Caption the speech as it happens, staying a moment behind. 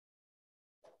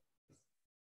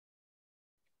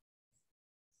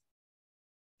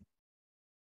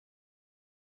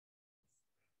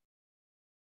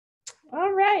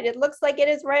All right, it looks like it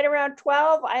is right around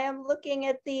 12. I am looking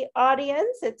at the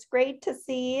audience. It's great to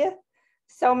see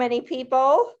so many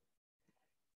people.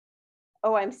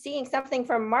 Oh, I'm seeing something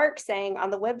from Mark saying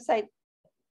on the website,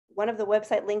 one of the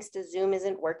website links to Zoom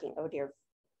isn't working. Oh dear.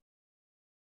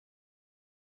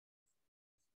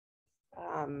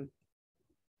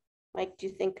 Mike, do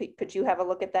you think, could you have a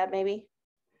look at that maybe?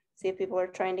 See if people are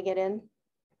trying to get in.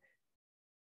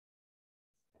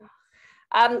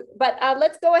 But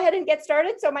let's go ahead and get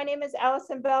started. So my name is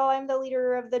Allison Bell. I'm the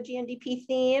leader of the GNDP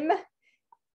theme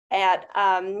at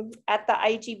the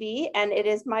IGB, and it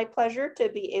is my pleasure to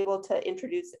be able to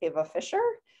introduce Eva Fischer,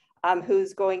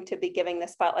 who's going to be giving the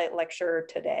spotlight lecture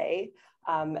today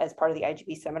as part of the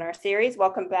IGB seminar series.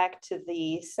 Welcome back to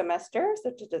the semester,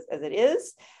 such as it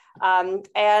is. And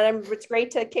it's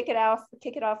great to kick it off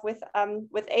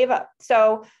with Eva.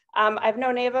 So I've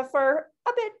known Eva for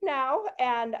a bit now,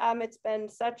 and it's been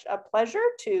such a pleasure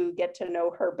to get to know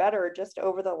her better just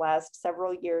over the last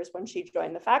several years when she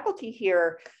joined the faculty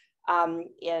here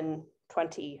in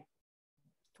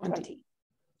 2020.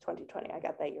 I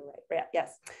got that, you're right. Yeah,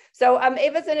 yes. So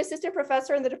Eva's an assistant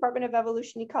professor in the Department of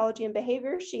Evolution, Ecology, and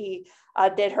Behavior. She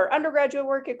did her undergraduate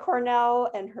work at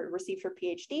Cornell and received her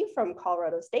PhD from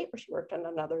Colorado State, where she worked on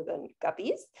none other than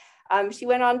guppies. She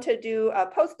went on to do a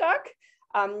postdoc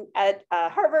at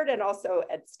Harvard and also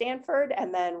at Stanford.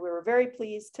 And then we were very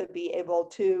pleased to be able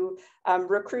to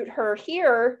recruit her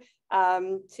here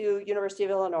to University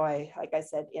of Illinois, like I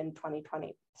said, in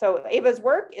 2020. So Eva's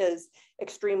work is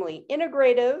extremely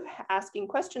integrative, asking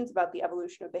questions about the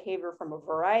evolution of behavior from a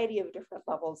variety of different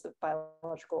levels of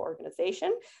biological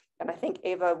organization. And I think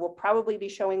Eva will probably be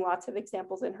showing lots of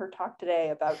examples in her talk today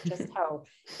about just how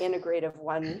integrative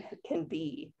one can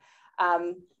be.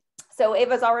 So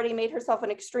Eva's already made herself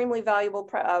an extremely valuable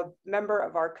member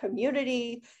of our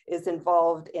community, is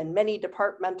involved in many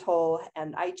departmental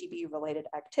and IGB related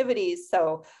activities.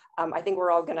 So I think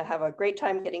we're all gonna have a great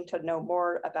time getting to know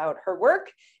more about her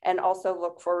work and also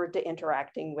look forward to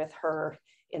interacting with her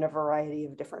in a variety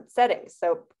of different settings.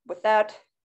 So with that,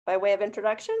 by way of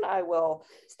introduction, I will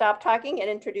stop talking and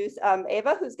introduce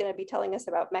Eva, who's going to be telling us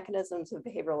about mechanisms of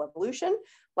behavioral evolution,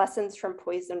 lessons from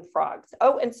poison frogs.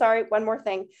 Oh, and sorry, one more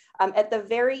thing. At the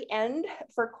very end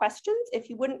for questions, if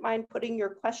you wouldn't mind putting your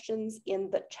questions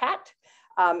in the chat,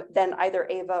 then either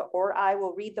Eva or I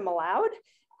will read them aloud.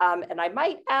 And I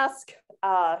might ask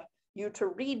you to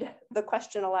read the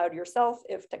question aloud yourself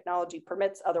if technology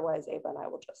permits. Otherwise, Eva and I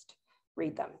will just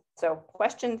read them. So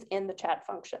questions in the chat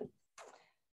function.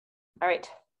 All right,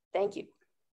 thank you.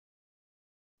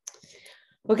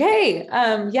 Okay,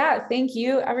 yeah, thank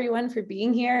you everyone for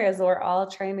being here as we're all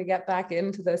trying to get back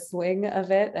into the swing of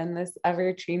it and this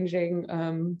ever-changing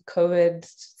COVID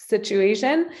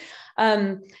situation.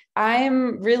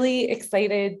 I'm really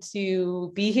excited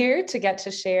to be here to get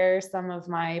to share some of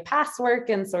my past work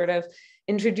and sort of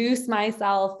introduce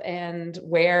myself and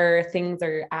where things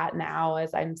are at now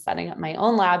as I'm setting up my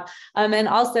own lab. And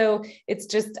also it's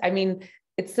just, I mean,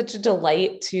 it's such a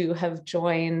delight to have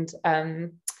joined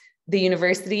the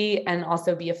university and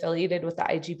also be affiliated with the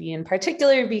IGB in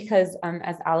particular, because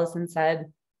as Allison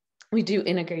said, we do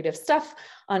integrative stuff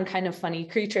on kind of funny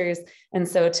creatures. And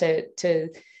so to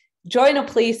join a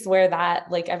place where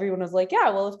that, like, everyone was like, yeah,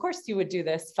 well, of course you would do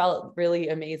this, felt really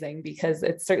amazing, because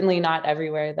it's certainly not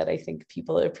everywhere that I think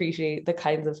people appreciate the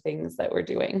kinds of things that we're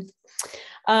doing.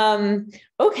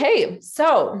 Okay,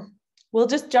 so we'll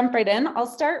just jump right in. I'll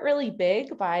start really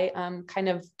big by kind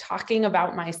of talking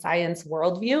about my science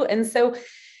worldview. And so,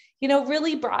 you know,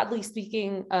 really broadly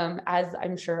speaking, as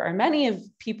I'm sure are many of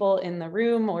people in the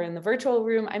room or in the virtual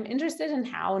room, I'm interested in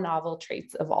how novel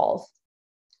traits evolve.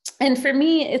 And for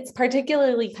me, it's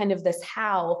particularly kind of this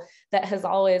how that has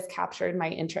always captured my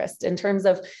interest in terms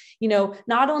of, you know,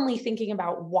 not only thinking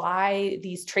about why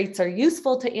these traits are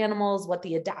useful to animals, what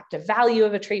the adaptive value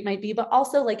of a trait might be, but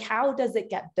also like, how does it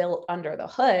get built under the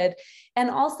hood? And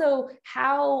also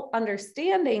how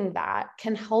understanding that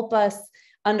can help us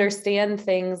understand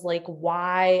things like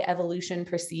why evolution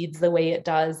proceeds the way it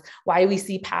does, why we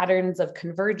see patterns of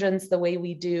convergence the way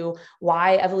we do,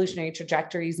 why evolutionary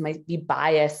trajectories might be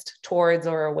biased towards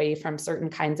or away from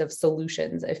certain kinds of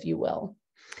solutions, if you will.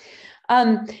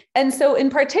 And so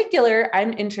in particular,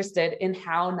 I'm interested in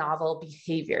how novel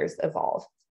behaviors evolve.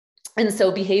 And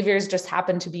so behaviors just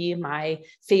happen to be my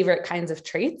favorite kinds of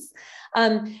traits.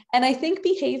 And I think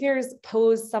behaviors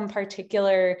pose some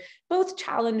particular both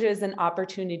challenges and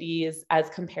opportunities as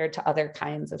compared to other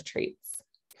kinds of traits.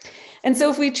 And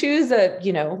so if we choose a,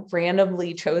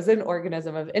 randomly chosen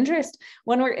organism of interest,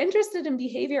 when we're interested in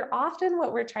behavior, often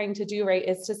what we're trying to do, right,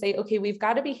 is to say, okay, we've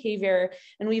got a behavior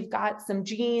and we've got some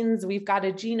genes, we've got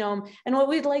a genome. And what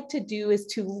we'd like to do is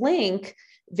to link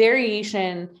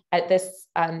variation at this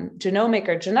genomic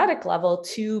or genetic level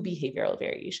to behavioral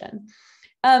variation.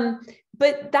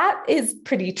 But that is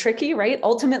pretty tricky, right?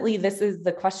 Ultimately, this is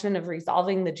the question of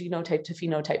resolving the genotype to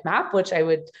phenotype map, which I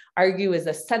would argue is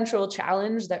a central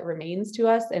challenge that remains to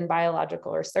us in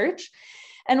biological research.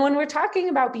 And when we're talking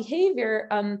about behavior,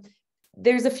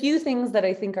 there's a few things that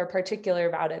I think are particular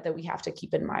about it that we have to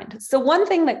keep in mind. So one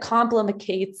thing that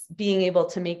complicates being able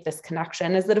to make this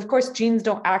connection is that, of course, genes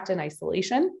don't act in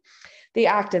isolation. They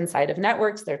act inside of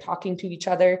networks. They're talking to each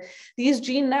other. These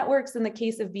gene networks, in the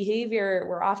case of behavior,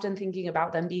 we're often thinking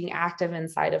about them being active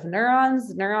inside of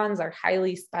neurons. Neurons are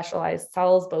highly specialized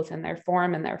cells, both in their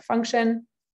form and their function.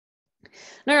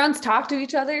 Neurons talk to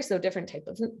each other, so different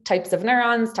types of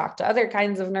neurons talk to other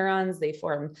kinds of neurons. They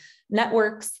form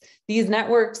networks. These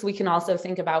networks, we can also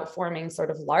think about forming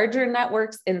sort of larger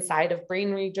networks inside of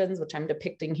brain regions, which I'm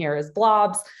depicting here as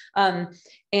blobs.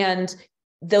 And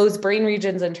those brain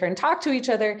regions in turn talk to each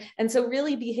other. And so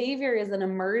really behavior is an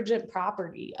emergent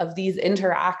property of these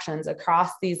interactions across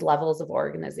these levels of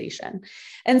organization.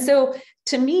 And so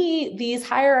to me, these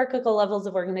hierarchical levels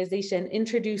of organization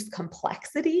introduce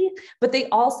complexity, but they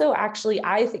also actually,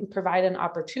 I think, provide an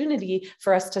opportunity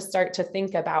for us to start to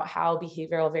think about how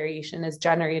behavioral variation is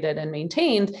generated and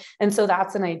maintained. And so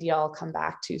that's an idea I'll come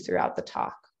back to throughout the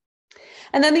talk.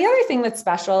 And then the other thing that's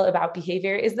special about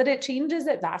behavior is that it changes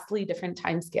at vastly different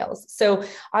timescales. So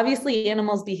obviously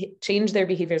animals change their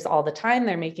behaviors all the time.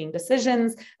 They're making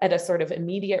decisions at a sort of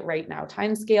immediate right now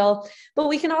timescale. But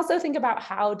we can also think about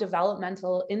how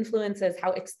developmental influences,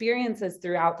 how experiences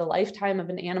throughout the lifetime of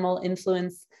an animal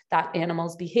influence that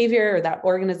animal's behavior or that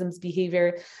organism's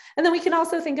behavior. And then we can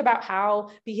also think about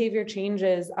how behavior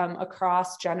changes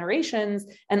across generations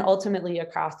and ultimately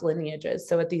across lineages,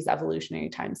 so at these evolutionary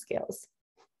timescales.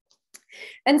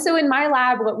 And so in my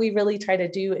lab, what we really try to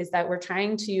do is that we're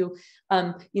trying to,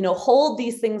 hold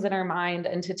these things in our mind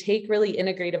and to take really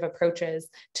integrative approaches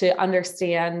to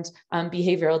understand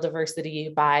behavioral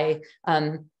diversity by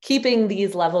keeping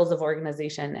these levels of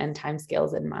organization and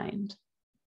timescales in mind.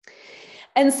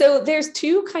 And so there's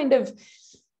two kind of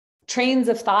trains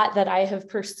of thought that I have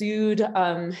pursued,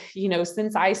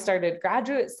 since I started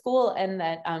graduate school and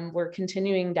that we're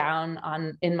continuing down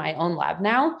on in my own lab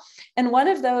now. And one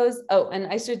of those, and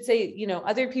I should say,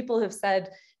 other people have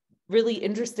said really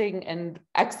interesting and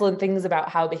excellent things about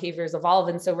how behaviors evolve.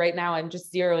 And so right now I'm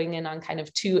just zeroing in on kind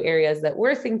of two areas that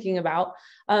we're thinking about.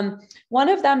 One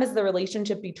of them is the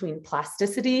relationship between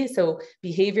plasticity, so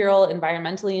behavioral,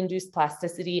 environmentally induced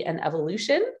plasticity and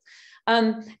evolution.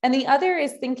 And the other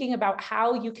is thinking about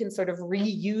how you can sort of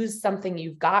reuse something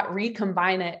you've got,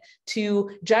 recombine it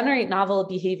to generate novel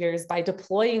behaviors by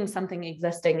deploying something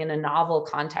existing in a novel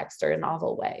context or a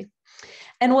novel way.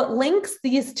 And what links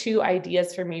these two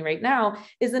ideas for me right now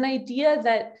is an idea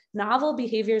that novel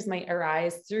behaviors might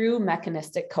arise through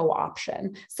mechanistic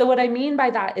co-option. So what I mean by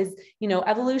that is,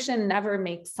 evolution never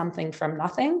makes something from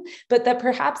nothing, but that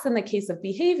perhaps in the case of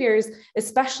behaviors,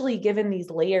 especially given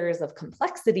these layers of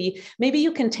complexity, maybe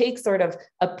you can take sort of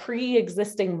a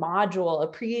pre-existing module, a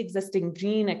pre-existing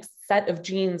set of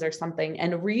genes or something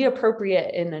and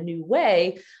reappropriate in a new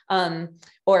way.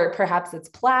 Or perhaps it's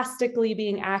plastically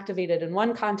being activated in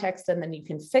one context, and then you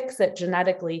can fix it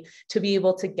genetically to be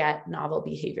able to get novel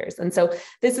behaviors. And so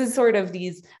this is sort of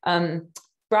these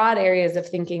broad areas of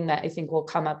thinking that I think will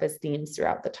come up as themes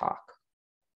throughout the talk.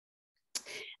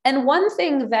 And one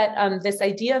thing that this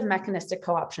idea of mechanistic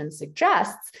co-option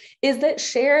suggests is that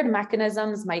shared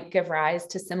mechanisms might give rise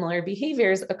to similar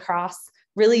behaviors across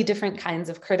really different kinds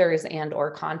of critters and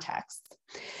or contexts.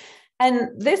 And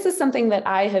this is something that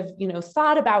I have,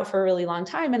 thought about for a really long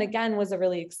time. And again, was a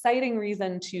really exciting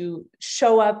reason to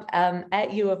show up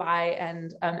at U of I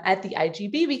and at the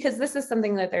IGB, because this is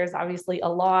something that there's obviously a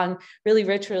long, really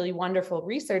rich, really wonderful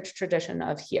research tradition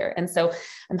of here. And so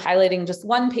I'm highlighting just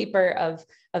one paper of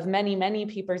many, many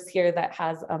papers here that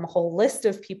has a whole list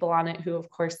of people on it who, of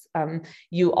course,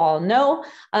 you all know.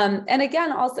 And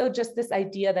again, also just this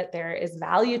idea that there is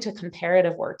value to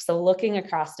comparative work. So looking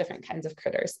across different kinds of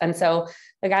critters. And so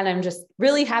again, I'm just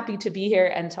really happy to be here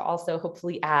and to also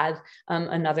hopefully add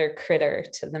another critter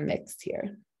to the mix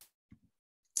here.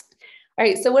 All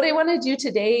right, so what I want to do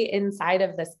today inside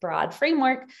of this broad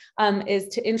framework is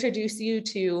to introduce you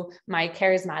to my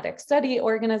charismatic study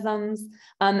organisms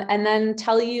and then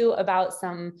tell you about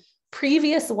some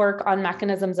previous work on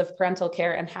mechanisms of parental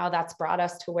care and how that's brought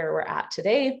us to where we're at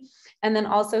today. And then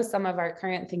also some of our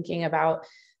current thinking about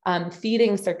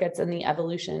feeding circuits and the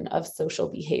evolution of social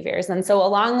behaviors. And so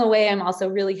along the way, I'm also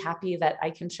really happy that I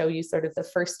can show you sort of the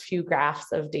first few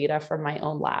graphs of data from my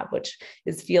own lab, which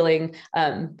is feeling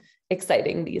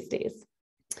exciting these days.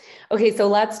 Okay, so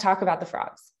let's talk about the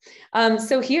frogs.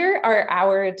 So here are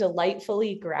our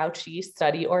delightfully grouchy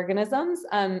study organisms.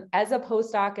 As a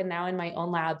postdoc and now in my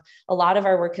own lab, a lot of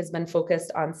our work has been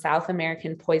focused on South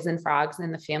American poison frogs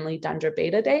in the family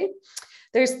Dendrobatidae.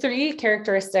 There's three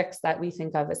characteristics that we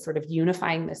think of as sort of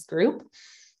unifying this group.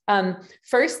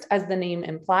 First, as the name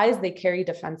implies, they carry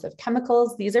defensive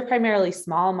chemicals. These are primarily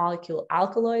small molecule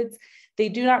alkaloids. They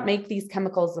do not make these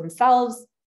chemicals themselves.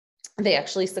 They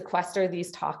actually sequester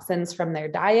these toxins from their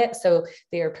diet, so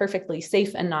they are perfectly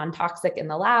safe and non-toxic in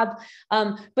the lab,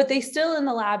 but they still in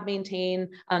the lab maintain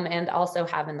and also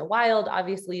have in the wild,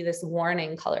 obviously, this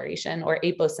warning coloration or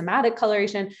aposematic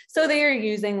coloration. So they are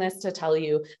using this to tell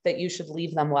you that you should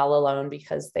leave them well alone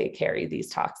because they carry these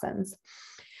toxins.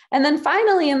 And then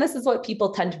finally, and this is what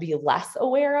people tend to be less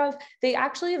aware of, they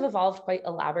actually have evolved quite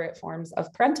elaborate forms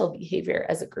of parental behavior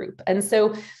as a group. And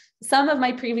so some of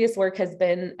my previous work has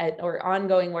been or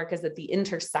ongoing work is at the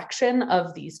intersection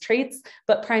of these traits,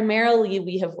 but primarily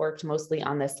we have worked mostly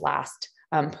on this last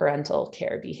parental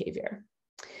care behavior.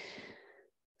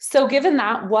 So given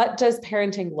that, what does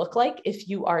parenting look like if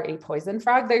you are a poison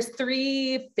frog? There's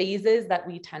three phases that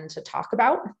we tend to talk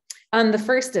about. The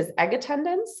first is egg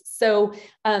attendance. So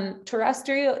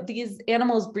these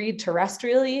animals breed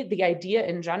terrestrially. The idea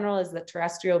in general is that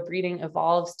terrestrial breeding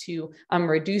evolves to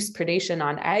reduce predation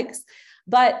on eggs.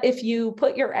 But if you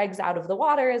put your eggs out of the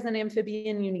water as an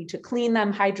amphibian, you need to clean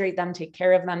them, hydrate them, take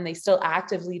care of them. They still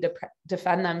actively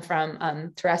defend them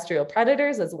from terrestrial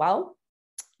predators as well.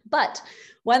 But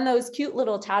when those cute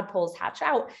little tadpoles hatch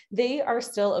out, they are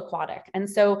still aquatic. And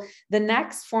so the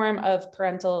next form of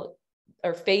parental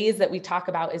or phase that we talk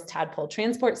about is tadpole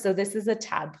transport. So this is a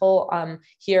tadpole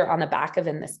here on the back of,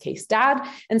 in this case, dad.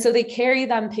 And so they carry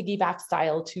them piggyback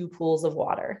style to pools of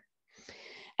water.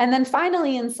 And then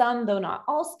finally, in some, though not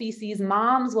all species,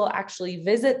 moms will actually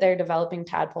visit their developing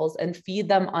tadpoles and feed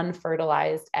them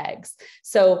unfertilized eggs.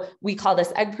 So we call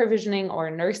this egg provisioning or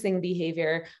nursing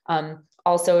behavior,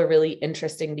 also a really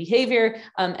interesting behavior.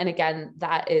 And again,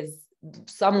 that is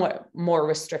somewhat more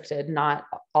restricted. Not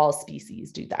all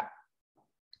species do that.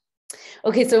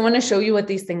 Okay, so I want to show you what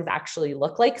these things actually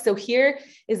look like. So here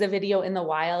is a video in the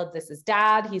wild. This is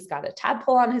dad. He's got a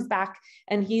tadpole on his back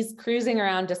and he's cruising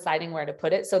around deciding where to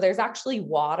put it. So there's actually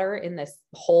water in this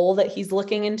hole that he's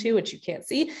looking into, which you can't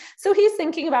see. So he's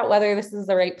thinking about whether this is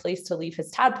the right place to leave his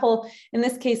tadpole. In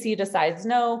this case, he decides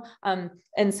no.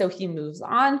 And so he moves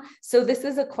on. So this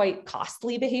is a quite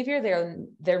costly behavior.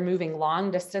 They're moving long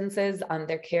distances.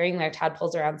 They're carrying their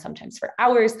tadpoles around sometimes for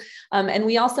hours. And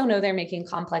we also know they're making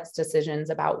complex decisions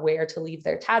about where to leave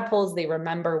their tadpoles. They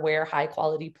remember where high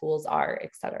quality pools are,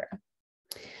 et cetera.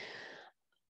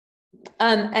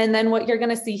 And then what you're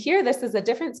going to see here, this is a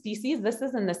different species. This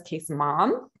is in this case,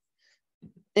 mom.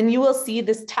 And you will see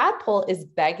this tadpole is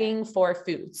begging for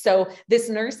food. So this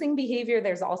nursing behavior,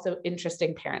 there's also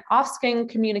interesting parent-offspring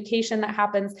communication that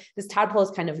happens. This tadpole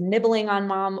is kind of nibbling on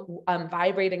mom,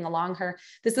 vibrating along her.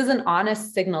 This is an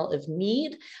honest signal of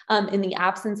need. In the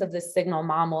absence of this signal,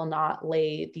 mom will not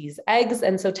lay these eggs.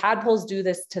 And so tadpoles do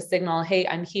this to signal, hey,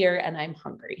 I'm here and I'm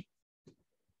hungry.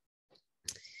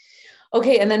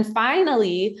 Okay, and then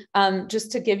finally,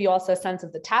 just to give you also a sense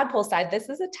of the tadpole side, this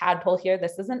is a tadpole here,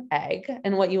 this is an egg,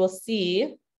 and what you will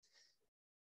see,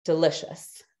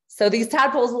 delicious. So these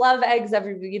tadpoles love eggs,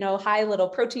 high little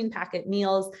protein packet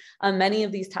meals. Many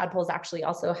of these tadpoles actually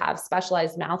also have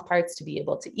specialized mouth parts to be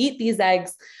able to eat these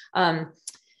eggs.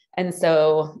 And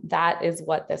so that is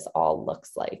what this all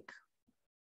looks like.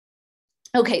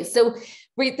 Okay, so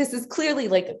this is clearly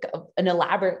like an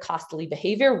elaborate, costly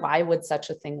behavior. Why would such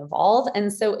a thing evolve?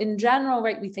 And so in general,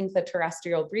 we think that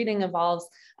terrestrial breeding evolves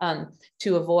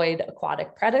to avoid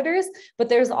aquatic predators, but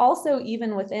there's also,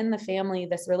 even within the family,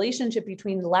 this relationship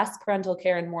between less parental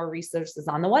care and more resources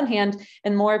on the one hand,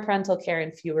 and more parental care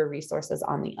and fewer resources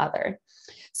on the other.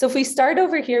 So if we start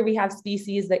over here, we have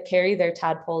species that carry their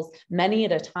tadpoles many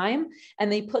at a time,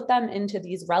 and they put them into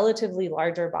these relatively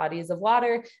larger bodies of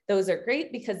water. Those are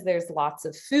great because there's lots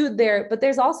of food there, but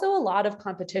there's also a lot of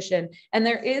competition, and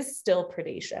there is still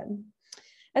predation.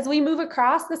 As we move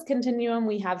across this continuum,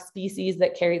 we have species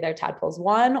that carry their tadpoles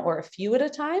one or a few at a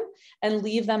time and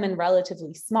leave them in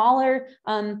relatively smaller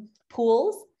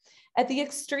pools. At the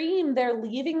extreme, they're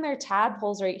leaving their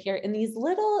tadpoles right here in these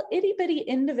little itty bitty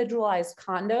individualized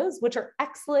condos, which are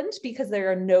excellent because there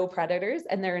are no predators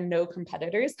and there are no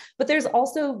competitors, but there's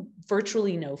also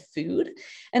virtually no food.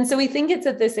 And so we think it's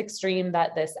at this extreme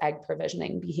that this egg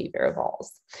provisioning behavior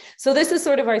evolves. So this is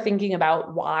sort of our thinking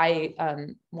about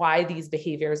why these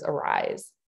behaviors arise.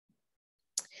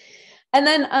 And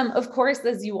then, of course,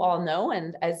 as you all know,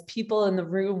 and as people in the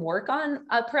room work on,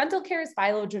 parental care is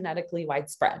phylogenetically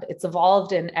widespread. It's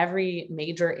evolved in every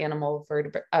major animal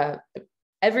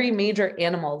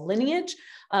lineage,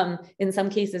 in some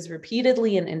cases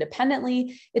repeatedly and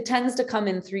independently. It tends to come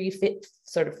in three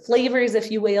sort of flavors, if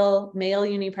you will: male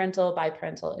uniparental,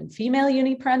 biparental, and female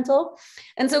uniparental.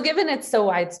 And so given it's so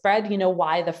widespread,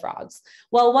 why the frogs?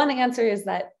 Well, one answer is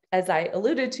that, as I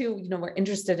alluded to, we're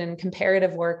interested in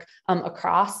comparative work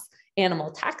across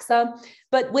animal taxa.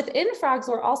 But within frogs,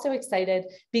 we're also excited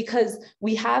because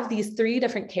we have these three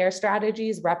different care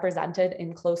strategies represented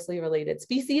in closely related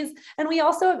species. And we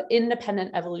also have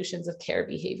independent evolutions of care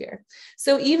behavior.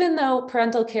 So even though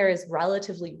parental care is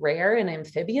relatively rare in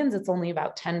amphibians, it's only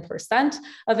about 10%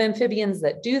 of amphibians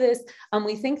that do this,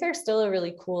 we think there's still a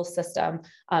really cool system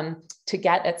to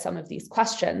get at some of these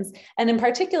questions. And in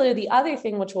particular, the other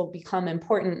thing which will become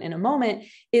important in a moment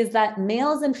is that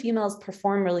males and females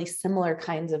perform really similar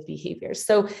kinds of behaviors.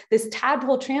 So this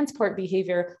tadpole transport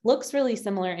behavior looks really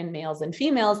similar in males and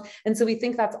females. And so we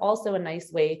think that's also a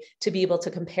nice way to be able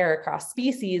to compare across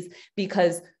species,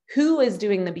 because who is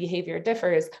doing the behavior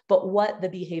differs, but what the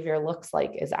behavior looks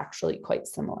like is actually quite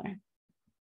similar.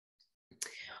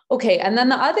 Okay, and then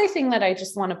the other thing that I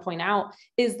just want to point out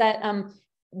is that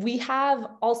we have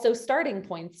also starting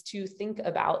points to think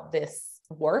about this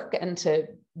work and to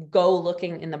go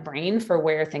looking in the brain for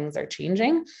where things are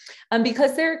changing,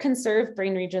 because there are conserved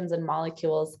brain regions and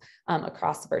molecules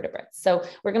across vertebrates. So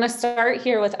we're going to start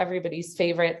here with everybody's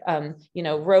favorite,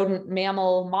 rodent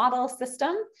mammal model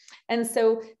system. And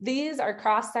so these are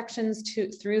cross sections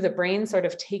through the brain, sort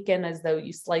of taken as though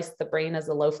you slice the brain as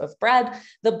a loaf of bread.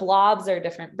 The blobs are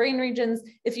different brain regions.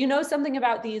 If you know something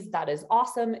about these, that is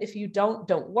awesome. If you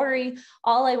don't worry.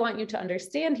 All I want you to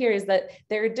understand here is that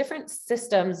there are different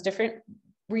systems, different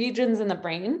regions in the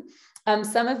brain.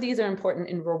 Some of these are important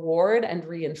in reward and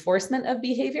reinforcement of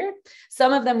behavior.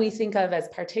 Some of them we think of as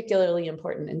particularly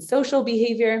important in social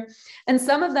behavior. And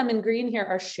some of them in green here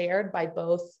are shared by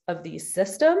both of these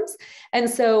systems. And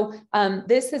so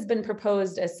this has been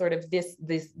proposed as sort of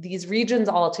these regions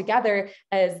all together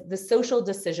as the social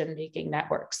decision-making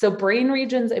network. So brain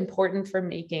regions important for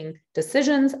making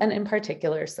decisions, and in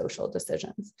particular, social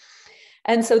decisions.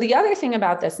 And so the other thing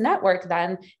about this network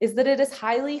then is that it is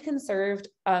highly conserved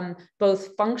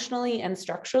both functionally and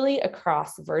structurally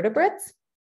across vertebrates.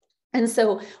 And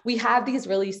so we have these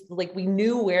really, we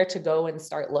knew where to go and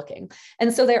start looking.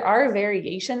 And so there are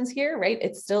variations here, right?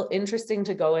 It's still interesting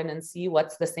to go in and see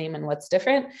what's the same and what's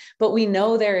different, but we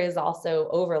know there is also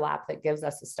overlap that gives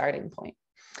us a starting point.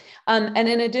 And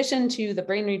in addition to the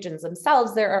brain regions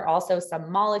themselves, there are also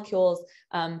some molecules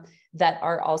that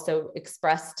are also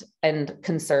expressed and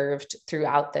conserved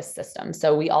throughout this system.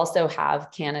 So we also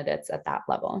have candidates at that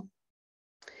level.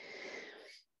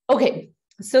 Okay,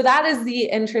 so that is the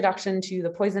introduction to the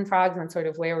poison frogs and sort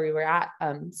of where we were at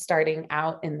starting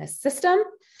out in this system.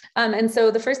 And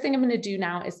so the first thing I'm going to do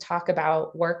now is talk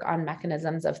about work on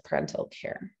mechanisms of parental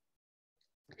care.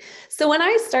 So when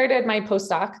I started my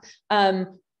postdoc,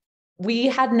 we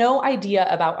had no idea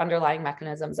about underlying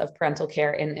mechanisms of parental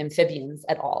care in amphibians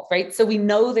at all, right? So we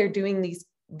know they're doing these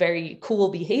very cool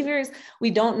behaviors.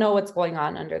 We don't know what's going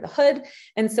on under the hood.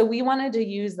 And so we wanted to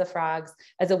use the frogs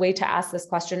as a way to ask this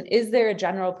question: is there a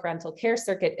general parental care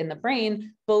circuit in the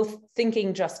brain, both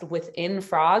thinking just within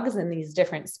frogs and these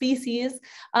different species,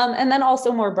 and then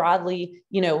also more broadly,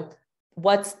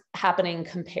 what's happening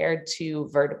compared to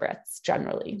vertebrates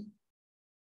generally?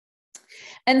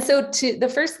 And so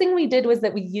the first thing we did was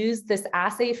that we used this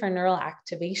assay for neural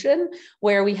activation,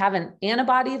 where we have an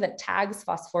antibody that tags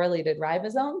phosphorylated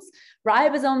ribosomes.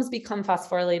 Ribosomes become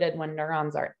phosphorylated when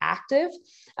neurons are active.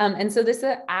 And so this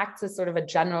acts as sort of a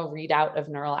general readout of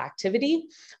neural activity.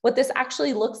 What this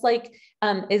actually looks like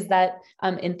is that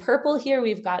in purple here,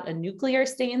 we've got a nuclear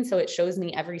stain. So it shows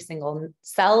me every single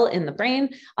cell in the brain.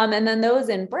 And then those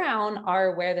in brown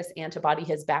are where this antibody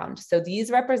has bound. So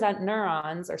these represent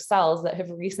neurons or cells that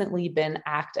have recently been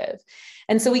active.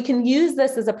 And so we can use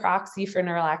this as a proxy for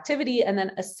neural activity and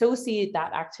then associate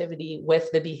that activity with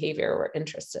the behavior we're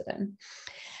interested in.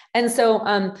 And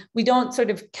so we don't sort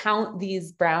of count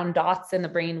these brown dots in the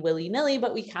brain willy-nilly,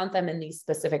 but we count them in these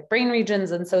specific brain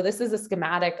regions. And so this is a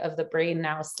schematic of the brain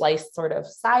now sliced sort of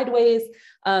sideways.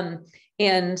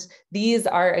 And these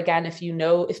are, again, if you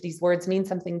know, if these words mean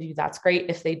something to you, that's great.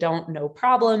 If they don't, no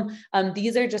problem.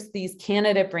 These are just these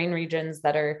candidate brain regions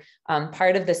that are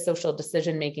part of this social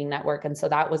decision-making network. And so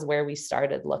that was where we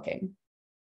started looking.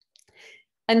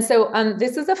 And so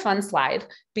this is a fun slide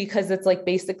because it's like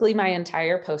basically my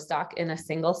entire postdoc in a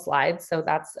single slide. So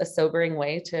that's a sobering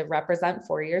way to represent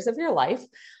 4 years of your life.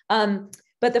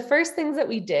 But the first things that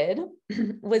we did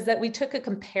was that we took a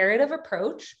comparative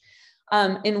approach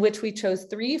in which we chose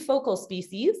 3 focal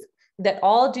species that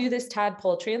all do this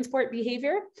tadpole transport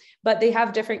behavior, but they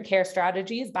have different care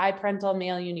strategies: biparental,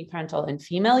 male uniparental, and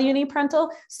female uniparental.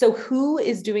 So who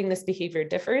is doing this behavior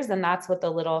differs, and that's what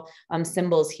the little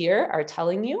symbols here are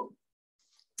telling you.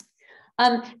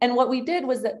 And what we did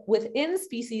was that within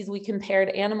species, we compared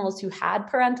animals who had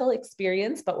parental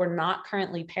experience but were not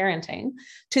currently parenting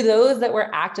to those that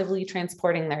were actively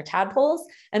transporting their tadpoles.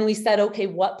 And we said, okay,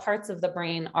 what parts of the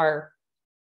brain are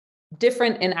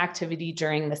different in activity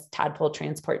during this tadpole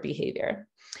transport behavior?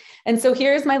 And so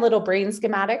here's my little brain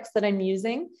schematics that I'm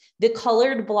using. The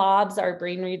colored blobs are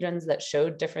brain regions that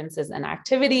showed differences in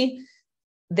activity.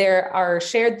 There are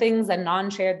shared things and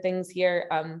non-shared things here.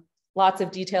 Lots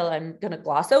of detail I'm going to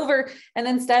gloss over. And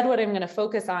instead, what I'm going to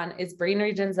focus on is brain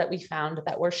regions that we found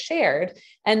that were shared.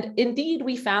 And indeed,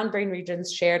 we found brain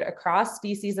regions shared across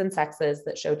species and sexes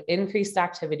that showed increased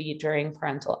activity during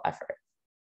parental effort.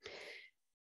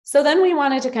 So then we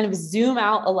wanted to kind of zoom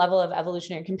out a level of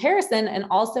evolutionary comparison and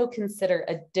also consider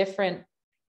a different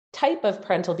type of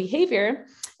parental behavior.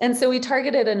 And so we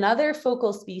targeted another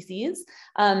focal species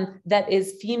that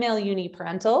is female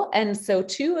uniparental. And so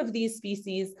 2 of these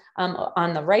species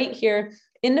on the right here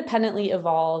independently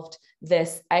evolved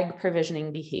this egg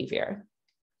provisioning behavior.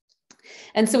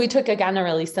 And so we took, again, a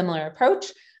really similar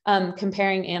approach,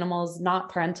 comparing animals not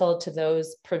parental to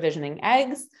those provisioning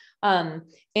eggs.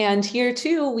 And here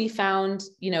too, we found,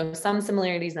 some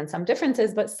similarities and some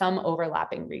differences, but some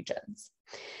overlapping regions.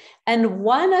 And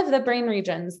one of the brain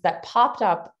regions that popped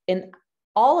up in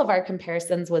all of our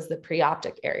comparisons was the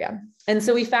preoptic area. And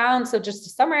so we found, so just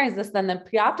to summarize this, then the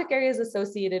preoptic area is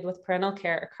associated with parental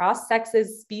care across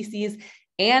sexes, species,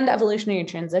 and evolutionary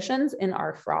transitions in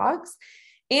our frogs.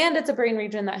 And it's a brain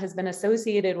region that has been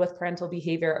associated with parental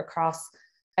behavior across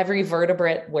every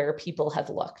vertebrate where people have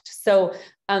looked. So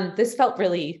this felt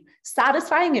really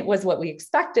satisfying. It was what we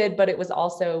expected, but it was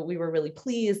also, we were really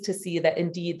pleased to see that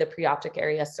indeed the preoptic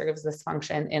area serves this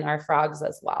function in our frogs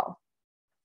as well.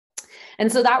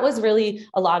 And so that was really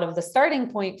a lot of the starting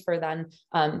point for then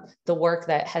the work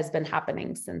that has been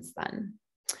happening since then.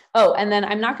 Oh, and then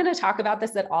I'm not going to talk about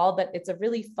this at all, but it's a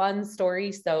really fun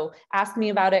story. So ask me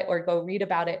about it or go read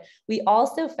about it. We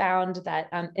also found that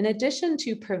in addition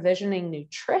to provisioning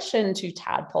nutrition to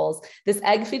tadpoles, this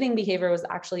egg feeding behavior was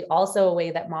actually also a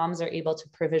way that moms are able to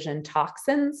provision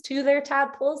toxins to their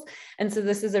tadpoles. And so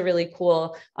this is a really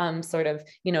cool sort of,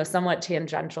 somewhat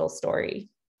tangential story.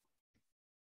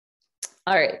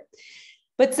 All right.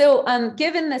 But so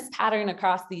given this pattern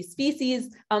across these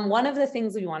species, one of the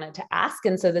things we wanted to ask,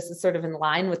 and so this is sort of in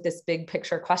line with this big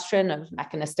picture question of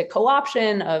mechanistic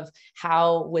co-option, of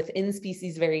how within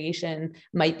species variation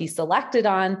might be selected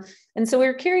on. And so we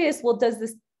were curious, well, does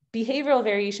this behavioral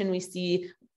variation we see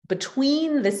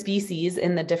between the species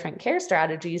in the different care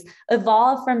strategies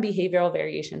evolve from behavioral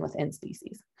variation within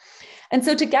species? And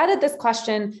so to get at this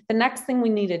question, the next thing we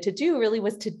needed to do really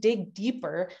was to dig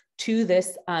deeper to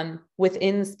this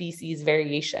within species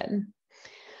variation.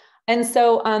 And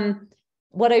so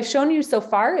what I've shown you so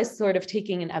far is sort of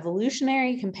taking an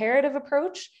evolutionary comparative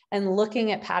approach and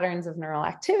looking at patterns of neural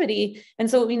activity.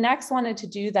 And so what we next wanted to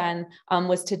do then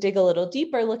was to dig a little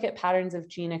deeper, look at patterns of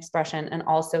gene expression, and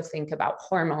also think about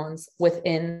hormones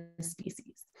within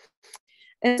species.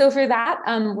 And so for that,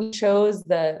 we chose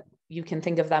you can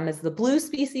think of them as the blue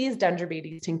species,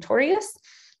 Dendrobates tinctorius,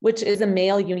 which is a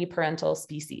male uniparental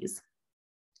species.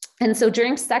 And so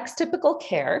during sex-typical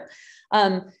care,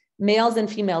 males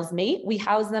and females mate. We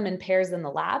house them in pairs in the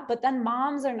lab, but then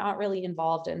moms are not really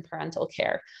involved in parental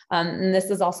care. And this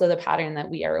is also the pattern that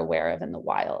we are aware of in the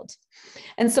wild.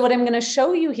 And so what I'm going to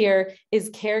show you here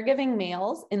is caregiving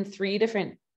males in 3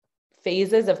 different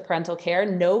phases of parental care.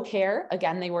 No care,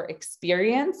 again, they were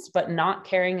experienced, but not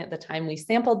caring at the time we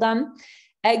sampled them.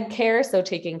 Egg care, so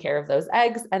taking care of those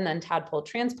eggs, and then tadpole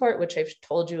transport, which I've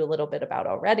told you a little bit about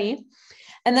already.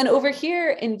 And then over here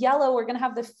in yellow, we're going to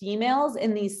have the females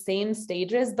in these same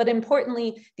stages, but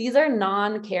importantly, these are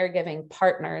non-caregiving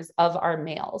partners of our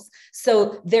males.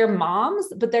 So they're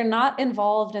moms, but they're not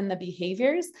involved in the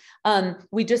behaviors.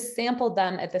 We just sampled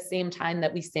them at the same time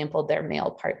that we sampled their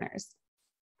male partners.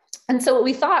 And so what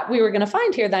we thought we were going to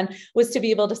find here then was to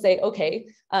be able to say, okay,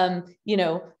 you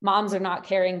know, moms are not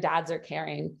caring, dads are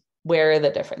caring. Where are the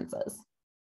differences?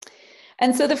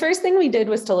 And so the first thing we did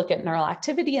was to look at neural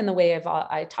activity in the way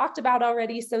I talked about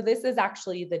already. So this is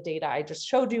actually the data I just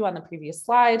showed you on the previous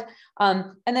slide.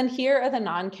 And then here are the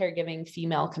non-caregiving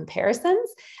female comparisons.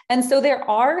 And so there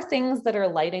are things that are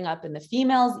lighting up in the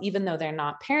females, even though they're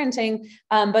not parenting.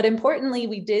 But importantly,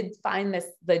 we did find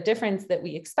the difference that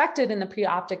we expected in the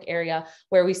pre-optic area,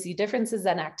 where we see differences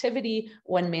in activity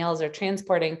when males are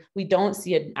transporting. We don't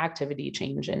see an activity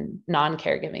change in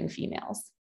non-caregiving females.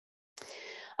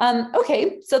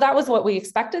 Okay, so that was what we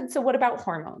expected. So what about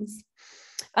hormones?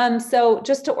 So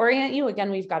just to orient you, again,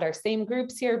 we've got our same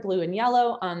groups here, blue and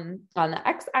yellow on the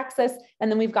x-axis, and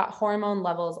then we've got hormone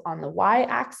levels on the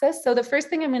y-axis. So the first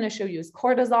thing I'm going to show you is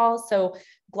cortisol. So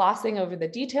glossing over the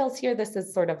details here, this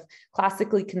is sort of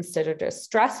classically considered a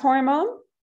stress hormone.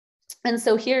 And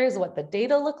so here is what the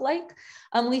data look like.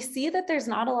 We see that there's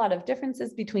not a lot of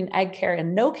differences between egg care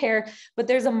and no care, but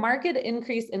there's a marked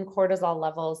increase in cortisol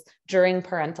levels during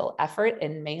parental effort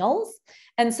in males.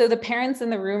 And so the parents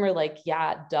in the room are like,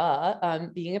 yeah, duh,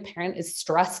 being a parent is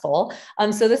stressful.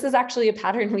 So this is actually a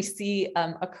pattern we see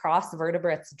across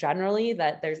vertebrates generally,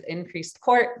 that there's increased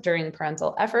cort during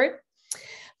parental effort.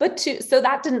 So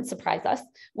that didn't surprise us.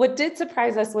 What did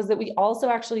surprise us was that we also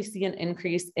actually see an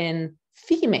increase in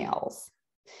females.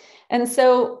 And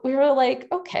so we were like,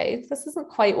 okay, this isn't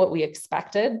quite what we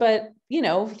expected, but you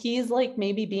know, he's like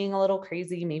maybe being a little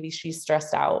crazy, maybe she's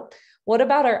stressed out. What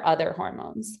about our other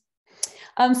hormones?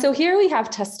 So here we have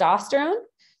testosterone.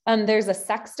 There's a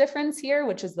sex difference here,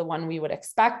 which is the one we would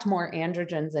expect, more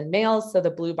androgens in males. So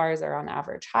the blue bars are on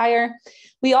average higher.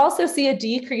 We also see a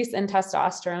decrease in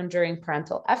testosterone during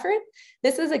parental effort.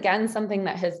 This is again, something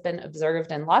that has been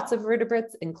observed in lots of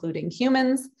vertebrates, including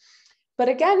humans. But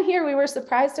again, here we were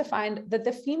surprised to find that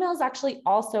the females actually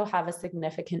also have a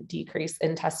significant decrease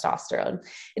in testosterone.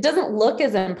 It doesn't look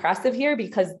as impressive here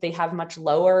because they have much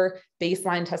lower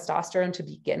baseline testosterone to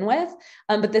begin with,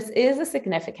 but this is a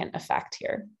significant effect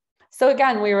here. So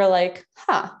again, we were like,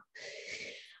 huh.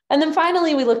 And then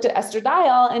finally, we looked at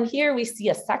estradiol, and here we see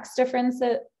a sex difference,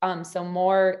 so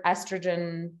more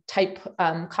estrogen type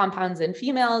compounds in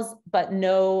females, but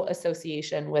no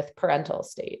association with parental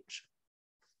stage.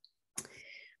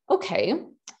 Okay,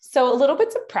 so a little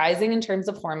bit surprising in terms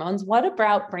of hormones. What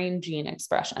about brain gene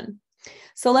expression?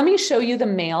 So let me show you the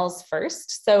males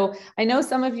first. So I know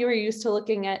some of you are used to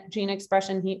looking at gene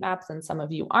expression heat maps and some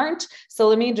of you aren't. So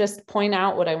let me just point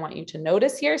out what I want you to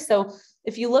notice here. So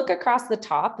if you look across the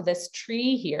top, this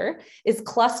tree here is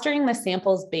clustering the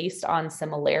samples based on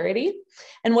similarity.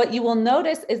 And what you will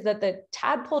notice is that the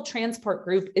tadpole transport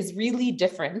group is really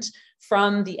different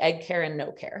from the egg care and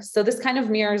no care. So this kind of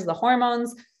mirrors the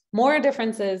hormones. More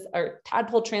differences, or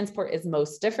tadpole transport is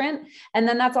most different. And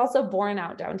then that's also borne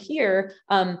out down here,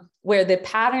 where the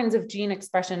patterns of gene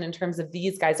expression in terms of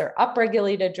these guys are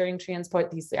upregulated during transport,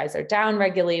 these guys are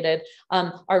downregulated,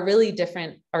 are really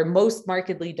different, are most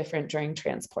markedly different during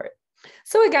transport.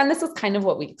 So again, this is kind of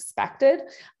what we expected.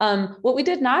 What we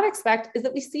did not expect is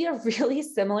that we see a really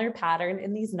similar pattern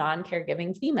in these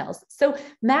non-caregiving females. So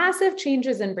massive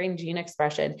changes in brain gene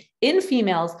expression in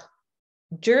females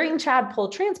during tadpole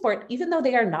transport, even though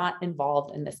they are not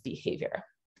involved in this behavior.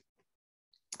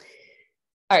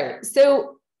 All right,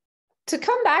 so to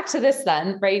come back to this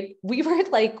then, right, we were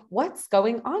like, what's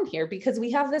going on here? Because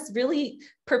we have this really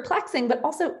perplexing, but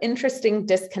also interesting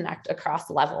disconnect across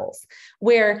levels,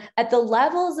 where at the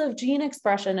levels of gene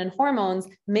expression and hormones,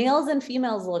 males and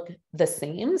females look the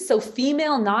same. So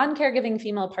female, non-caregiving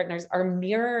female partners are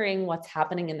mirroring what's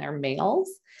happening in their males.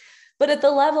 But at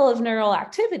the level of neural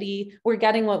activity, we're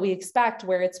getting what we expect,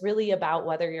 where it's really about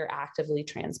whether you're actively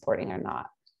transporting or not.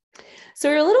 So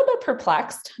we're a little bit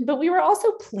perplexed, but we were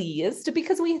also pleased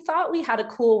because we thought we had a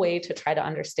cool way to try to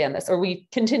understand this, or we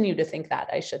continue to think that,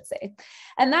 I should say.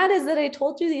 And that is that I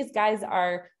told you these guys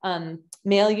are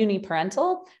male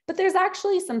uniparental, but there's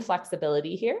actually some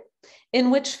flexibility here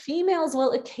in which females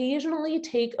will occasionally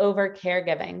take over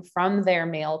caregiving from their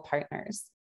male partners.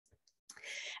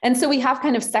 And so we have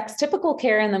kind of sex typical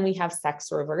care, and then we have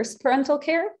sex reversed parental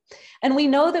care. And we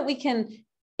know that we can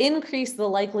increase the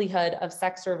likelihood of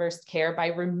sex reversed care by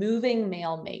removing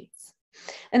male mates.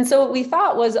 And so what we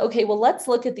thought was, okay, well, let's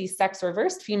look at these sex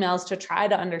reversed females to try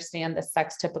to understand the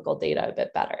sex typical data a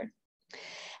bit better.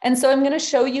 And so I'm going to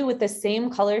show you with the same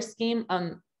color scheme,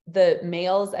 the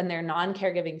males and their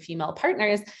non-caregiving female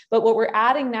partners. But what we're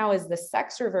adding now is the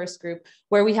sex reverse group,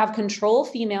 where we have control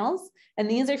females. And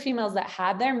these are females that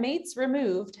had their mates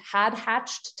removed, had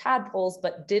hatched tadpoles,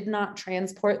 but did not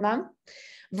transport them,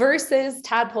 versus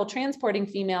tadpole transporting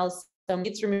females. So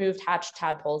mates removed, hatched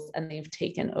tadpoles, and they've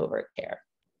taken over care.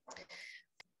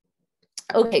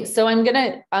 Okay, so I'm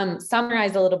going to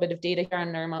summarize a little bit of data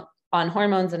here on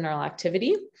hormones and neural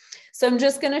activity. So I'm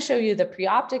just going to show you the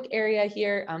preoptic area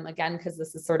here, again, because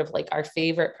this is sort of like our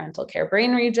favorite parental care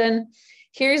brain region.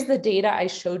 Here's the data I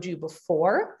showed you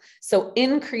before. So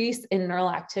increase in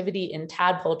neural activity in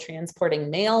tadpole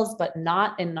transporting males, but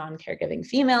not in non-caregiving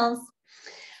females.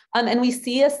 And we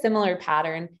see a similar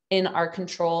pattern in our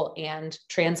control and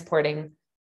transporting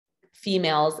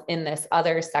females in this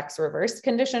other sex reverse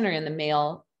condition, or in the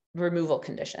male removal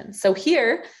condition. So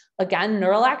here, again,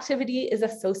 neural activity is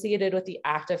associated with the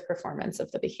active performance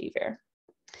of the behavior.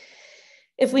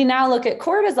 If we now look at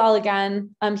cortisol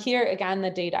again, here again, the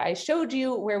data I showed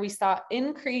you where we saw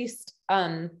increased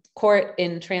cort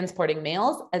in transporting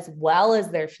males as well as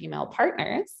their female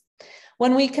partners.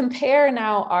 When we compare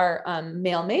now our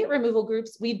male mate removal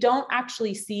groups, we don't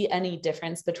actually see any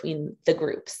difference between the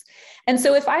groups. And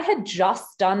so if I had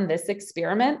just done this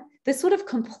experiment, this would have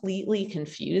completely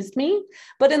confused me.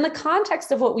 But in the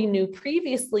context of what we knew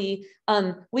previously,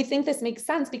 we think this makes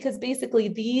sense because basically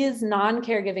these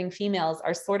non-caregiving females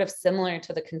are sort of similar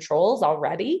to the controls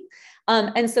already.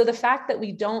 And so the fact that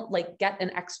we don't like get an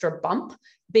extra bump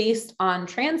based on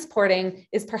transporting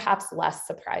is perhaps less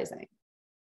surprising.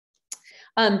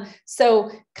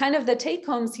 So kind of the take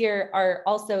homes here are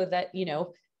also that, you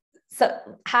know, so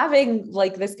having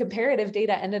like this comparative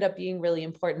data ended up being really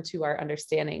important to our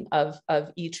understanding of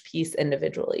each piece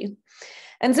individually.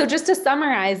 And so just to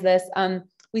summarize this,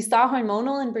 we saw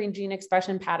hormonal and brain gene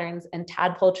expression patterns in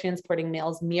tadpole transporting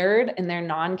males mirrored in their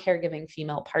non-caregiving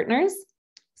female partners,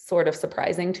 sort of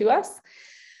surprising to us.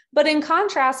 But in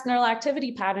contrast, neural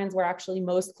activity patterns were actually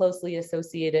most closely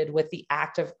associated with the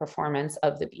active performance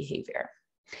of the behavior.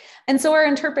 And so our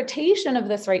interpretation of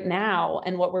this right now,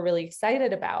 and what we're really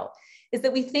excited about, is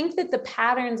that we think that the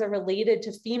patterns are related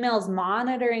to females'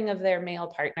 monitoring of their male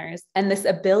partners and this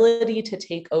ability to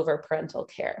take over parental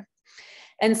care.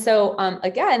 And so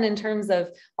again, in terms of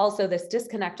also this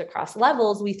disconnect across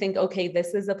levels, we think, okay,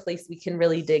 this is a place we can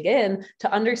really dig in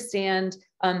to understand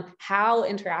how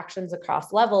interactions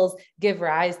across levels give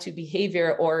rise to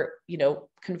behavior, or, you know,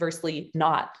 conversely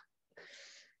not.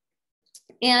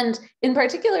 And in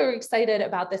particular, we're excited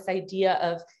about this idea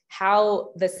of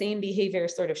how the same behavior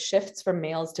sort of shifts from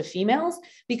males to females,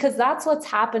 because that's what's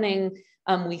happening,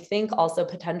 we think also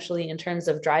potentially in terms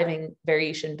of driving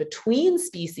variation between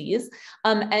species.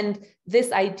 And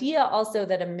this idea also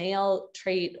that a male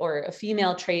trait or a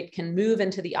female trait can move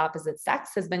into the opposite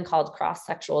sex has been called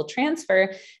cross-sexual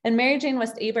transfer. And Mary Jane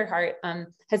West Eberhardt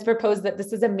has proposed that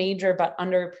this is a major but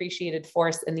underappreciated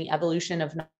force in the evolution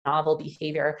of novel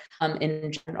behavior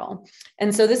in general.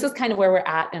 And so this is kind of where we're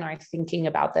at in our thinking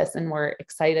about this, and we're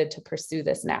excited to pursue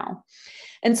this now.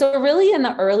 And so we're really in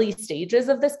the early stages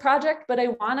of this project, but I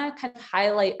want to kind of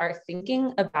highlight our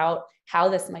thinking about how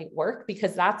this might work,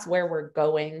 because that's where we're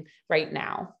going right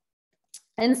now.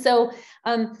 And so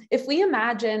if we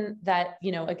imagine that,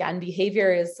 you know, again,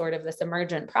 behavior is sort of this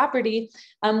emergent property,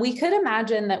 we could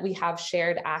imagine that we have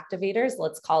shared activators,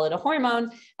 let's call it a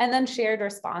hormone, and then shared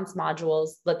response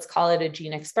modules, let's call it a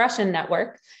gene expression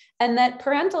network. And that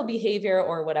parental behavior,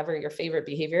 or whatever your favorite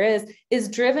behavior is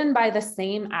driven by the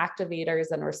same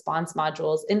activators and response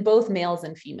modules in both males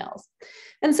and females.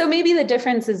 And so maybe the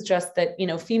difference is just that, you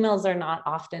know, females are not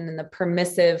often in the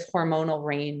permissive hormonal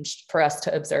range for us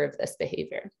to observe this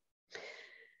behavior.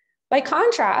 By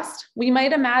contrast, we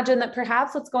might imagine that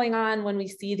perhaps what's going on when we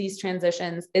see these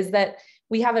transitions is that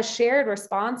we have a shared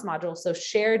response module, so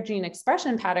shared gene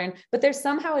expression pattern, but there's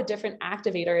somehow a different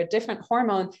activator, a different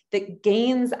hormone that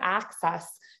gains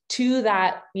access to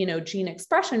that, you know, gene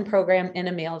expression program in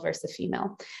a male versus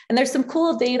female. And there's some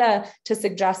cool data to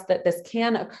suggest that this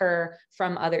can occur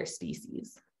from other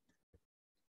species.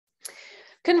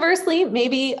 Conversely,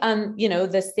 maybe, you know,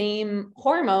 the same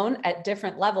hormone at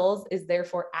different levels is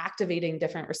therefore activating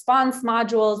different response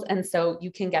modules. And so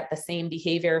you can get the same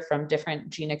behavior from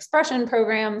different gene expression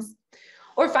programs.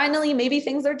 Or finally, maybe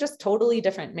things are just totally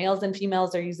different. Males and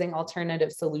females are using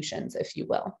alternative solutions, if you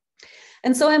will.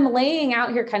 And so I'm laying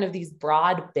out here kind of these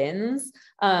broad bins,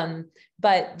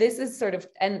 but this is sort of,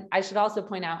 and I should also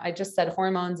point out, I just said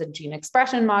hormones and gene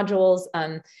expression modules,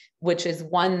 which is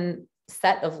one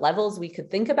set of levels we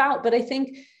could think about. But I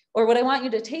think Or what I want you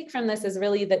to take from this is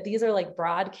really that these are like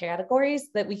broad categories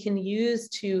that we can use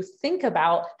to think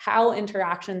about how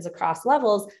interactions across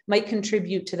levels might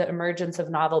contribute to the emergence of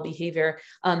novel behavior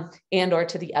and or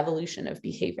to the evolution of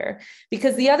behavior.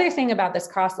 Because the other thing about this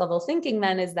cross-level thinking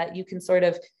then is that you can sort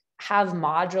of have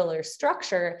modular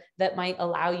structure that might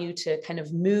allow you to kind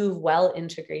of move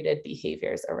well-integrated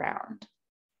behaviors around.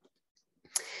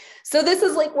 So this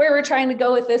is like where we're trying to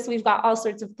go with this. We've got all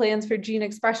sorts of plans for gene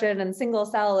expression and single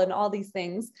cell and all these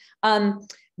things.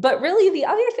 But really the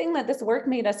other thing that this work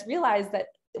made us realize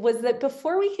was that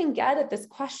before we can get at this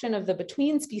question of the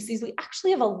between species, we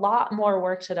actually have a lot more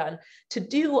work to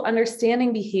do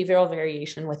understanding behavioral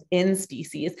variation within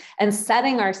species and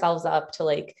setting ourselves up to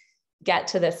like get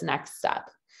to this next step.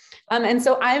 And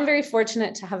so I'm very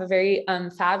fortunate to have a very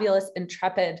fabulous,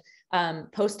 intrepid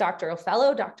postdoctoral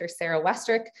fellow, Dr. Sarah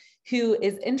Westrick, who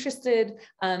is interested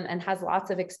and has lots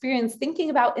of experience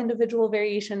thinking about individual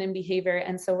variation in behavior.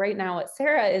 And so right now what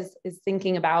Sarah is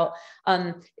thinking about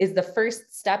is the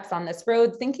first steps on this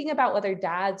road, thinking about whether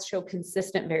dads show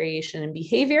consistent variation in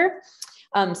behavior.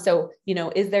 So, you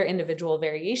know, is there individual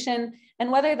variation,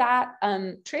 and whether that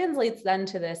translates then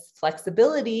to this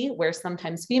flexibility where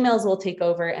sometimes females will take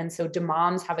over. And so do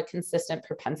moms have a consistent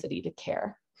propensity to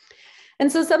care?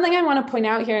 And so something I want to point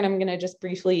out here, and I'm going to just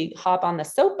briefly hop on the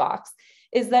soapbox,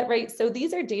 is that, right, so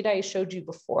these are data I showed you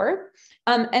before.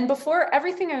 And before,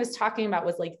 everything I was talking about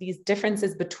was like these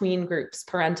differences between groups,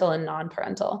 parental and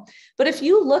non-parental. But if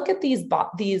you look at these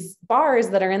bars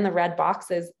that are in the red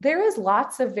boxes, there is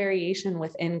lots of variation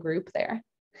within group there.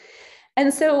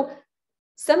 And so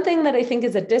something that I think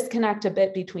is a disconnect a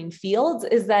bit between fields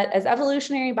is that as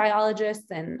evolutionary biologists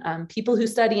and people who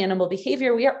study animal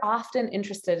behavior, we are often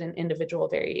interested in individual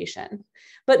variation.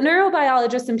 But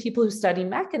neurobiologists and people who study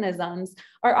mechanisms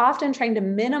are often trying to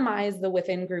minimize the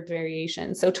within group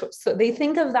variation. So they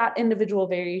think of that individual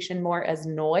variation more as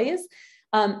noise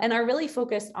and are really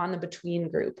focused on the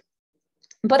between group.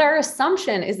 But our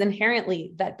assumption is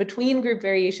inherently that between group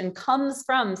variation comes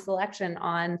from selection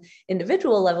on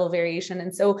individual level variation.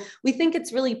 And so we think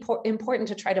it's really important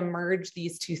to try to merge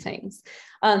these two things.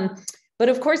 But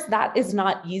of course, that is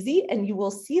not easy. And you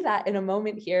will see that in a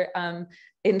moment here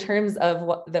in terms of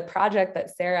what the project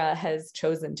that Sarah has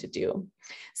chosen to do.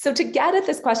 So to get at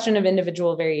this question of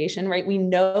individual variation, right, we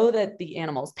know that the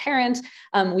animals parent,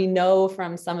 we know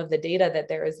from some of the data that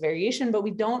there is variation, but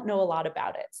we don't know a lot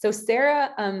about it. So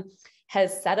Sarah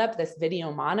has set up this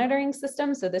video monitoring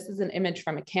system. So this is an image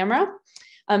from a camera.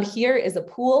 Here is a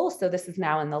pool. So this is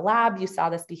now in the lab. You saw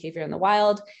this behavior in the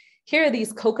wild. Here are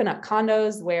these coconut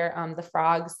condos where the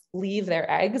frogs leave their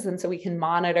eggs. And so we can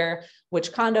monitor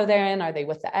which condo they're in. Are they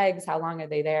with the eggs? How long are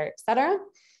they there, et cetera.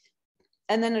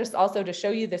 And then just also to show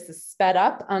you, this is sped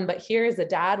up, but here is a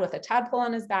dad with a tadpole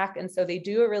on his back. And so they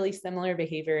do a really similar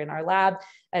behavior in our lab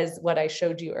as what I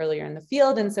showed you earlier in the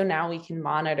field. And so now we can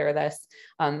monitor this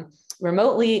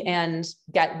remotely and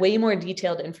get way more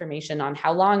detailed information on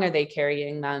how long are they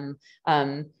carrying them,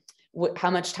 how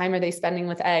much time are they spending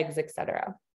with eggs, et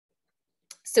cetera.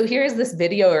 So here's this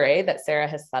video array that Sarah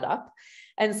has set up.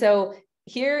 And so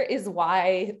here is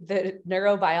why the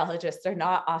neurobiologists are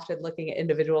not often looking at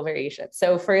individual variation.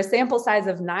 So for a sample size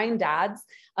of 9 dads,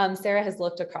 Sarah has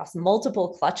looked across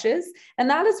multiple clutches, and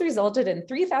that has resulted in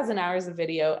 3,000 hours of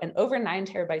video and over 9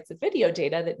 terabytes of video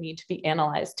data that need to be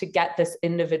analyzed to get this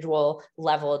individual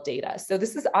level data. So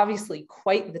this is obviously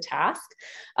quite the task.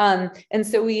 And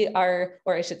so we are,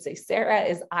 or I should say Sarah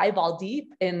is eyeball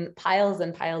deep in piles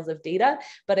and piles of data,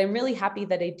 but I'm really happy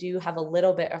that I do have a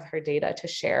little bit of her data to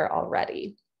share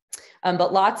already,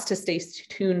 but lots to stay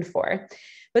tuned for.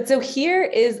 But so here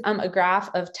is a graph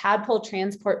of tadpole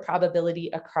transport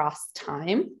probability across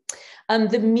time.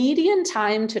 The median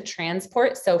time to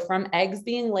transport, so from eggs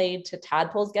being laid to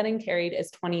tadpoles getting carried,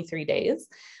 is 23 days.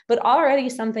 But already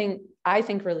something I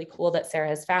think really cool that Sarah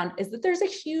has found is that there's a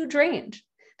huge range.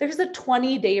 There's a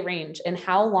 20-day range in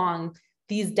how long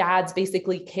these dads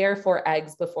basically care for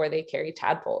eggs before they carry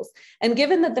tadpoles. And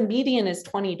given that the median is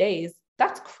 20 days,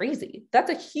 that's crazy.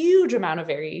 That's a huge amount of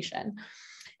variation.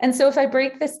 And so if I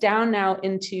break this down now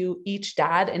into each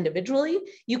dad individually,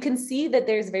 you can see that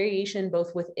there's variation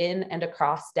both within and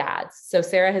across dads. So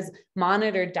Sarah has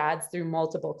monitored dads through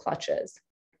multiple clutches.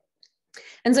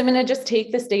 And so I'm going to just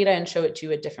take this data and show it to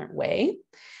you a different way.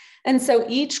 And so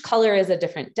each color is a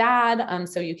different dad.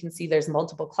 So you can see there's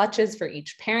multiple clutches for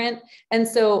each parent. And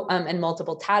so, and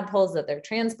multiple tadpoles that they're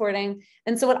transporting.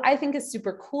 And so what I think is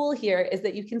super cool here is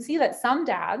that you can see that some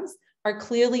dads are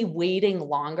clearly waiting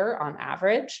longer on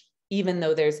average, even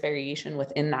though there's variation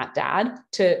within that dad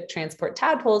to transport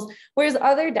tadpoles, whereas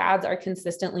other dads are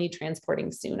consistently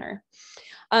transporting sooner.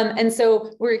 And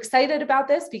so we're excited about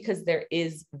this because there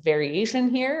is variation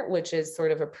here, which is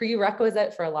sort of a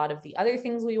prerequisite for a lot of the other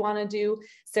things we want to do.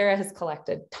 Sarah has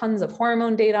collected tons of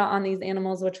hormone data on these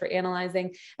animals, which we're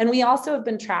analyzing. And we also have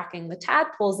been tracking the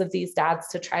tadpoles of these dads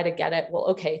to try to get at, well,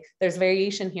 okay, there's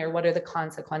variation here. What are the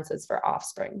consequences for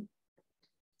offspring?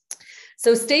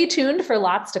 So stay tuned for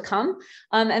lots to come.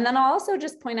 And then I'll also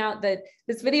just point out that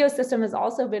this video system has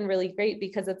also been really great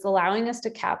because it's allowing us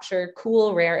to capture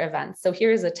cool, rare events. So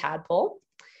here's a tadpole.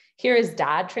 Here is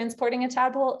dad transporting a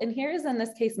tadpole. And here is, in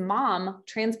this case, mom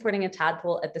transporting a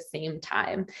tadpole at the same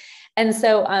time. And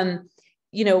so,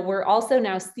 you know, we're also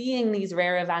now seeing these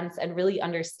rare events and really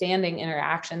understanding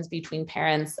interactions between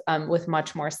parents with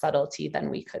much more subtlety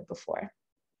than we could before.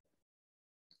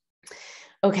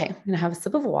 Okay, I'm gonna have a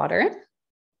sip of water.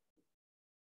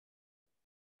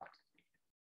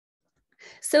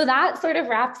 So that sort of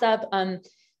wraps up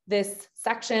this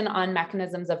section on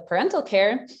mechanisms of parental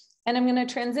care. And I'm going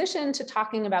to transition to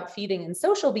talking about feeding and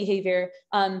social behavior,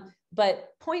 but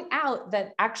point out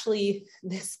that actually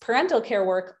this parental care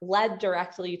work led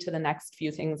directly to the next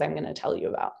few things I'm going to tell you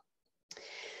about.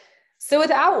 So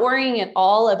without worrying at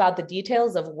all about the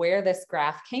details of where this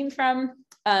graph came from,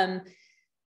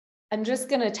 I'm just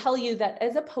going to tell you that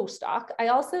as a postdoc, I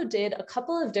also did a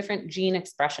couple of different gene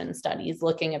expression studies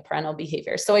looking at parental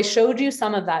behavior. So I showed you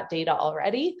some of that data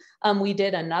already. We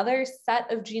did another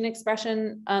set of gene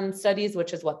expression studies,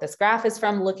 which is what this graph is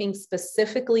from, looking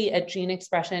specifically at gene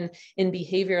expression in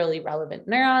behaviorally relevant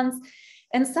neurons.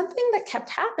 And something that kept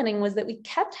happening was that we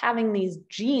kept having these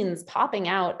genes popping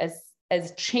out as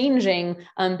changing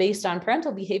based on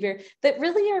parental behavior that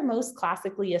really are most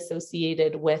classically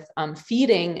associated with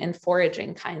feeding and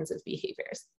foraging kinds of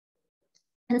behaviors.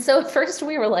 And so at first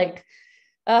we were like,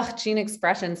 oh, gene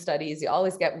expression studies, you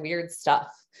always get weird stuff.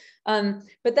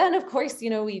 But then of course, you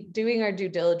know, we doing our due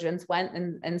diligence went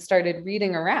and started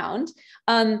reading around.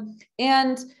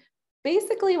 And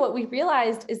basically what we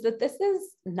realized is that this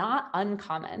is not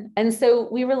uncommon. And so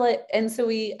we were like,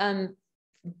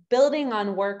 building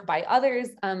on work by others,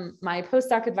 my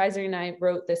postdoc advisor and I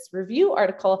wrote this review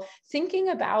article thinking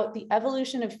about the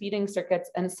evolution of feeding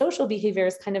circuits and social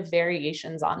behaviors, kind of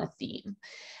variations on a theme.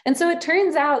 And so it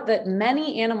turns out that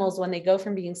many animals, when they go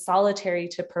from being solitary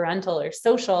to parental or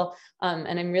social,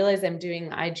 and I realize I'm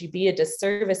doing IGB a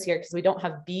disservice here because we don't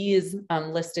have bees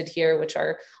listed here, which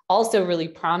are also really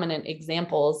prominent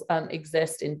examples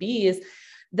exist in bees,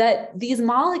 that these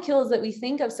molecules that we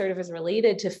think of sort of as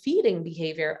related to feeding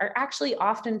behavior are actually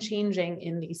often changing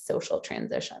in these social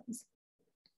transitions.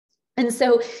 And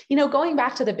so, you know, going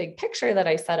back to the big picture that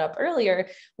I set up earlier,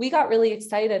 we got really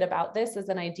excited about this as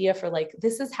an idea for like,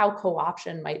 this is how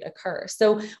co-option might occur.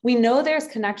 So we know there's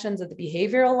connections at the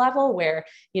behavioral level where,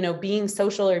 you know, being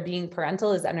social or being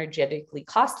parental is energetically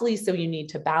costly. So you need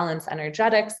to balance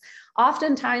energetics.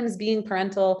 Oftentimes being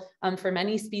parental for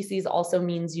many species also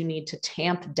means you need to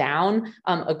tamp down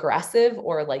aggressive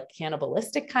or like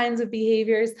cannibalistic kinds of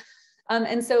behaviors.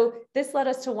 And so this led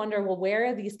us to wonder, well, where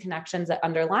are these connections at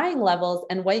underlying levels?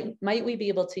 And what might we be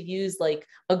able to use like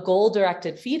a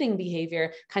goal-directed feeding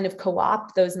behavior, kind of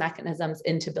co-opt those mechanisms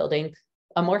into building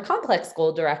a more complex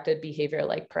goal-directed behavior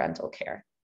like parental care?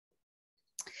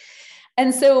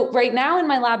 And so right now in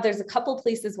my lab, there's a couple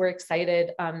places we're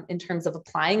excited in terms of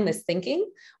applying this thinking.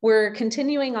 We're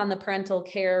continuing on the parental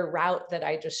care route that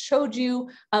I just showed you,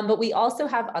 but we also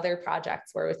have other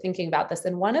projects where we're thinking about this.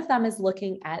 And one of them is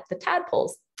looking at the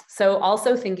tadpoles. So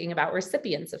also thinking about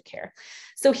recipients of care.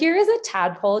 So here is a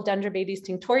tadpole, Dendrobates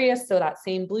tinctorius, so that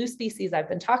same blue species I've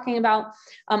been talking about,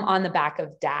 on the back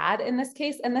of dad in this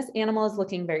case. And this animal is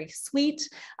looking very sweet,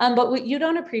 but what you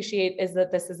don't appreciate is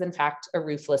that this is in fact a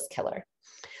ruthless killer.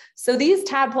 So these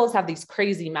tadpoles have these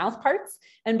crazy mouth parts,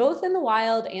 and both in the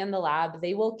wild and the lab,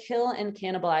 they will kill and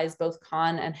cannibalize both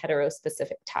con and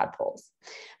heterospecific tadpoles.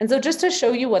 And so just to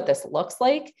show you what this looks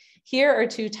like, here are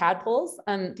two tadpoles.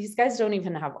 These guys don't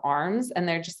even have arms, and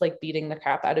they're just like beating the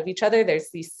crap out of each other. There's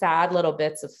these sad little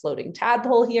bits of floating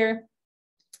tadpole here.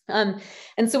 And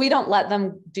so we don't let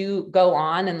them go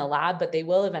on in the lab, but they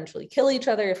will eventually kill each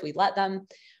other if we let them.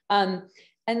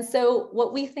 And so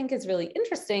what we think is really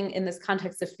interesting in this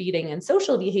context of feeding and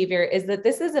social behavior is that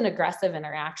this is an aggressive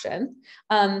interaction,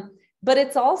 but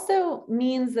it also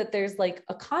means that there's like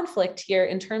a conflict here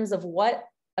in terms of what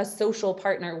a social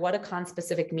partner, what a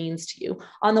conspecific means to you.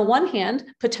 On the one hand,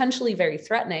 potentially very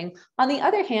threatening. On the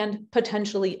other hand,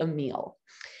 potentially a meal.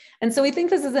 And so we think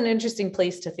this is an interesting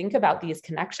place to think about these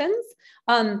connections,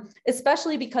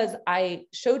 especially because I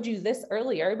showed you this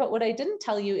earlier, but what I didn't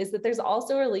tell you is that there's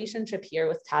also a relationship here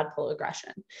with tadpole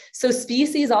aggression. So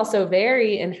species also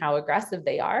vary in how aggressive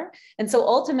they are. And so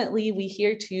ultimately we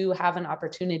here too have an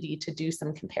opportunity to do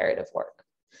some comparative work.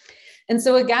 And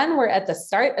so again, we're at the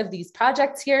start of these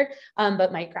projects here,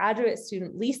 but my graduate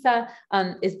student, Lisa,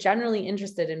 is generally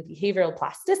interested in behavioral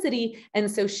plasticity. And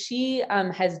so she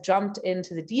has jumped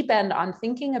into the deep end on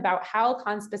thinking about how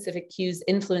conspecific cues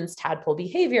influence tadpole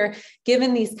behavior,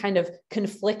 given these kind of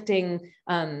conflicting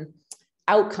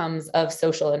outcomes of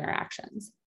social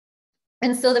interactions.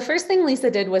 And so the first thing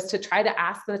Lisa did was to try to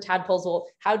ask the tadpoles, well,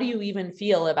 how do you even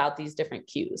feel about these different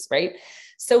cues, right?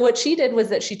 So what she did was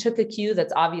that she took a cue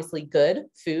that's obviously good,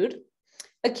 food,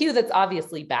 a cue that's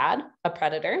obviously bad, a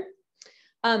predator,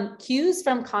 cues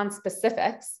from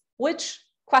conspecifics, which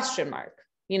question mark,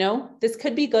 you know, this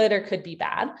could be good or could be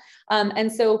bad.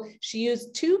 And so she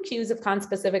used two cues of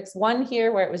conspecifics, one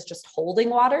here where it was just holding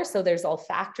water. So there's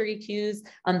olfactory cues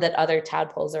that other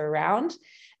tadpoles are around.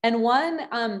 And one,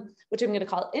 which I'm going to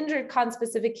call injured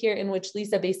conspecific here, in which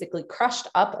Lisa basically crushed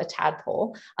up a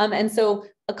tadpole. And so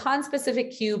a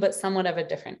conspecific cue, but somewhat of a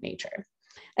different nature.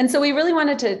 And so we really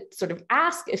wanted to sort of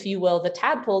ask, if you will, the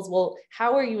tadpoles, well,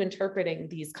 how are you interpreting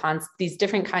these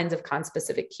different kinds of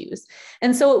conspecific cues?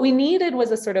 And so what we needed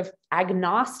was a sort of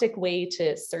agnostic way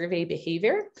to survey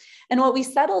behavior. And what we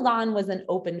settled on was an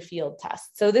open field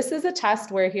test. So this is a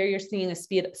test where here you're seeing a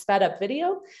sped up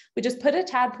video. We just put a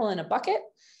tadpole in a bucket.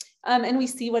 And we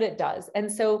see what it does.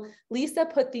 And so Lisa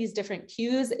put these different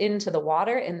cues into the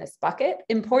water in this bucket.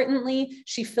 Importantly,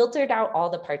 she filtered out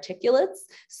all the particulates.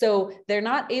 So they're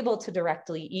not able to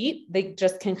directly eat. They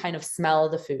just can kind of smell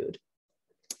the food.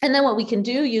 And then what we can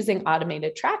do using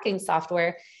automated tracking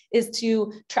software is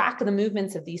to track the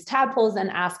movements of these tadpoles and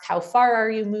ask, how far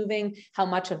are you moving? How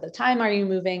much of the time are you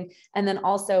moving? And then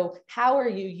also, how are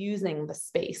you using the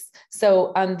space?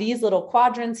 So these little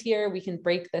quadrants here, we can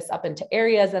break this up into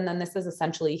areas. And then this is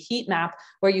essentially a heat map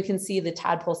where you can see the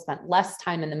tadpole spent less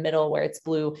time in the middle where it's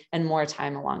blue and more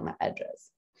time along the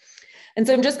edges. And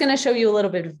so I'm just going to show you a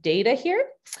little bit of data here.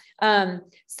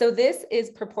 So this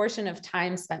is proportion of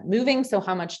time spent moving. So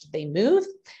how much did they move?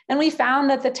 And we found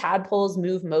that the tadpoles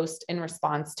move most in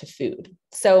response to food.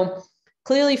 So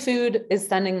clearly food is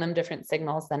sending them different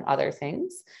signals than other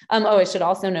things. Oh, I should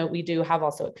also note, we do have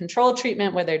also a control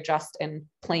treatment where they're just in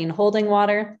plain holding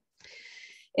water.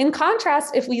 In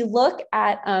contrast, if we look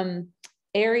at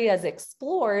areas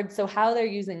explored, so how they're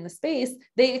using the space,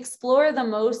 they explore the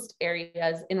most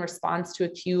areas in response to a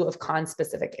cue of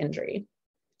conspecific injury.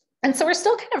 And so we're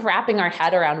still kind of wrapping our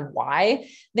head around why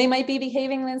they might be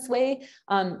behaving this way.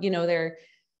 You know,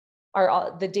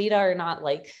 the data are not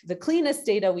like the cleanest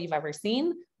data we've ever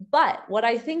seen. But what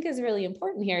I think is really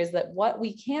important here is that what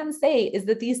we can say is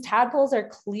that these tadpoles are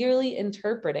clearly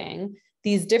interpreting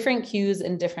these different cues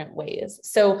in different ways.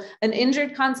 So an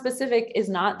injured conspecific is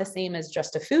not the same as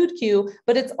just a food cue,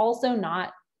 but it's also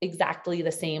not exactly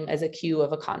the same as a cue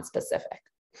of a conspecific.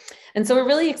 And so we're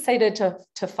really excited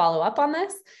to follow up on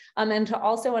this and to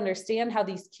also understand how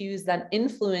these cues then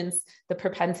influence the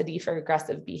propensity for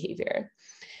aggressive behavior.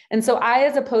 And so I,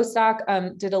 as a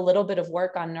postdoc, did a little bit of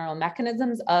work on neural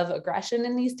mechanisms of aggression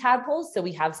in these tadpoles. So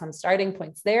we have some starting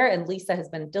points there, and Lisa has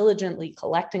been diligently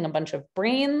collecting a bunch of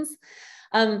brains.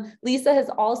 Lisa has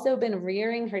also been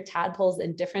rearing her tadpoles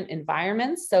in different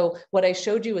environments. So what I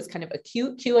showed you was kind of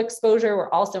acute cue exposure.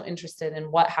 We're also interested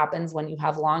in what happens when you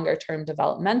have longer term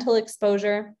developmental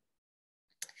exposure.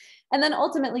 And then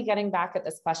ultimately getting back at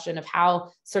this question of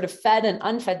how sort of fed and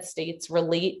unfed states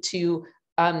relate to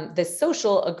this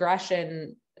social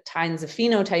aggression kinds of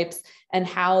phenotypes and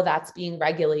how that's being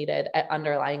regulated at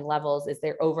underlying levels. Is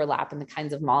there overlap in the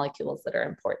kinds of molecules that are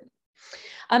important?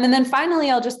 And then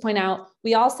finally, I'll just point out,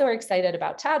 we also are excited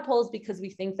about tadpoles because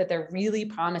we think that they're really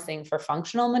promising for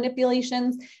functional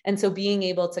manipulations. And so being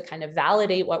able to kind of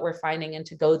validate what we're finding and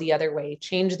to go the other way,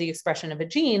 change the expression of a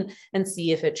gene and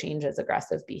see if it changes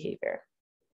aggressive behavior.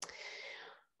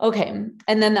 Okay,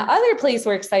 and then the other place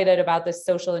we're excited about this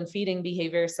social and feeding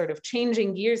behavior, sort of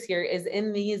changing gears here, is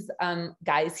in these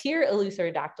guys here,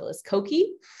 Eleutherodactylus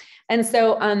kochi. And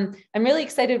so I'm really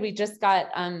excited. We just got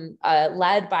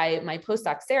led by my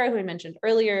postdoc, Sarah, who I mentioned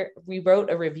earlier. We wrote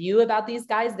a review about these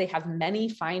guys. They have many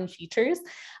fine features.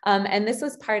 And this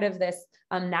was part of this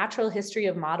Natural History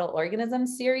of Model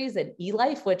Organisms series at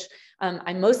eLife, which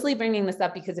I'm mostly bringing this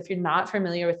up because if you're not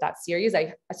familiar with that series,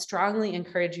 I strongly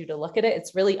encourage you to look at it.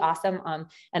 It's really awesome.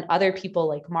 And other people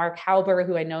like Mark Hauber,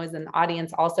 who I know is in the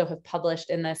audience, also have published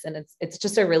in this. And it's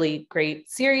just a really great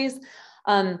series.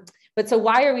 But so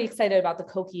why are we excited about the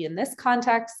koki in this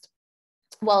context?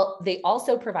 Well, they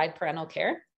also provide parental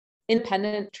care,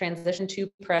 independent transition to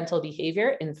parental behavior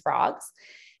in frogs,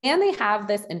 and they have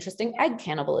this interesting egg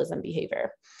cannibalism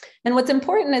behavior. And what's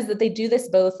important is that they do this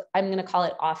both, I'm going to call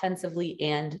it offensively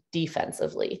and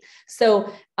defensively.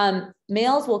 So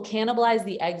males will cannibalize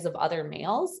the eggs of other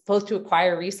males, both to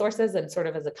acquire resources and sort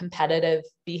of as a competitive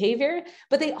behavior,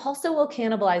 but they also will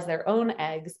cannibalize their own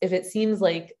eggs if it seems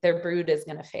like their brood is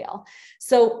going to fail.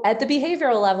 So at the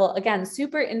behavioral level, again,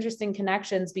 super interesting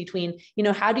connections between,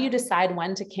 how do you decide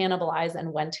when to cannibalize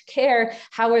and when to care?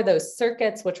 How are those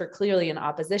circuits, which are clearly in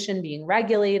opposition, being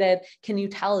regulated? Can you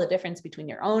tell the difference between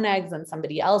your own eggs and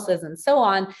somebody else's, and so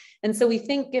on? And so we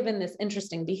think, given this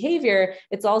interesting behavior,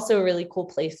 it's also a really cool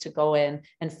place to go in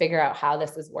and figure out how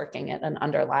this is working at an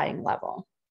underlying level.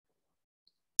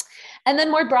 And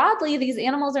then more broadly, these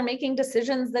animals are making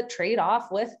decisions that trade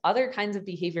off with other kinds of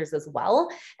behaviors as well.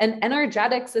 And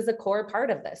energetics is a core part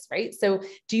of this, right? So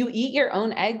do you eat your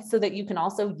own eggs so that you can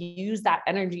also use that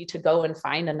energy to go and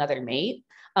find another mate?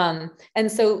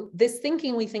 And so this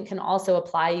thinking, we think, can also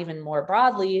apply even more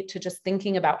broadly to just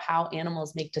thinking about how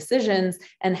animals make decisions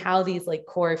and how these like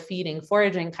core feeding,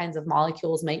 foraging kinds of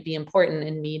molecules might be important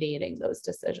in mediating those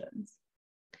decisions.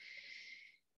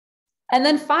 And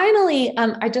then finally,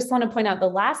 I just want to point out the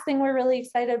last thing we're really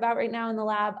excited about right now in the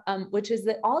lab, which is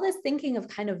that all this thinking of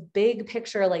kind of big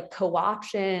picture, like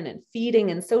co-option and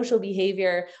feeding and social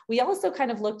behavior, we also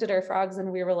kind of looked at our frogs and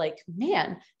we were like,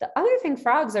 man, the other thing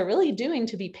frogs are really doing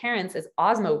to be parents is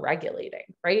osmoregulating,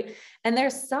 right? And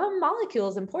there's some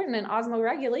molecules important in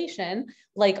osmoregulation,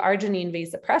 like arginine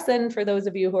vasopressin, for those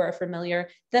of you who are familiar,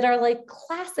 that are like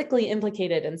classically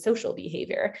implicated in social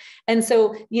behavior. And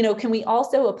so, can we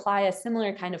also apply a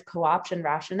similar kind of co-option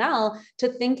rationale to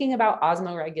thinking about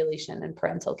osmoregulation and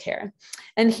parental care?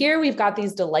 And here we've got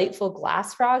these delightful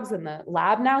glass frogs in the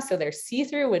lab now. So they're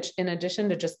see-through, which in addition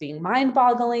to just being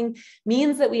mind-boggling,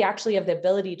 means that we actually have the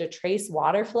ability to trace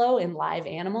water flow in live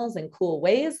animals in cool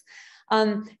ways.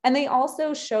 And they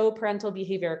also show parental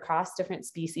behavior across different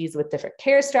species with different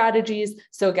care strategies.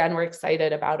 So again, we're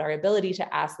excited about our ability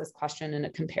to ask this question in a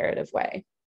comparative way.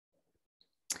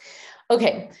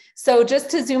 Okay, so just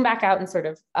to zoom back out and sort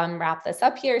of wrap this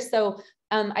up here. So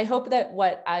I hope that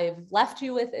what I've left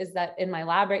you with is that in my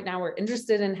lab right now, we're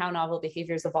interested in how novel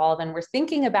behaviors evolve, and we're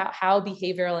thinking about how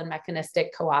behavioral and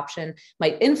mechanistic co-option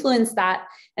might influence that.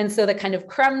 And so the kind of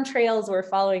crumb trails we're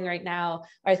following right now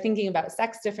are thinking about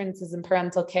sex differences in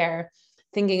parental care,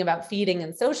 thinking about feeding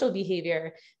and social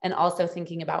behavior, and also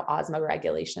thinking about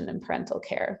osmoregulation and parental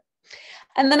care.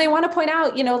 And then I want to point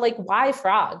out, like, why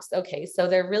frogs? Okay, so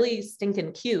they're really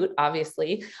stinking cute,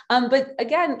 obviously. But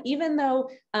again, even though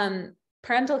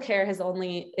parental care is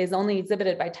only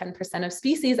exhibited by 10% of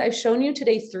species, I've shown you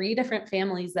today 3 different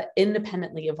families that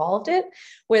independently evolved it,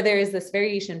 where there is this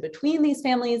variation between these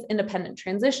families, independent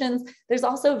transitions. There's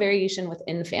also variation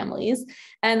within families.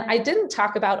 And I didn't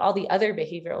talk about all the other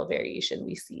behavioral variation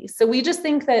we see. So we just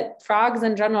think that frogs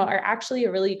in general are actually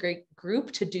a really great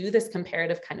group to do this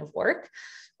comparative kind of work.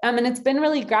 And it's been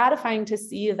really gratifying to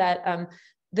see that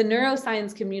the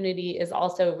neuroscience community is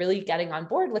also really getting on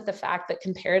board with the fact that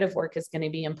comparative work is going to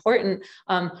be important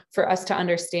for us to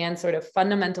understand sort of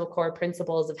fundamental core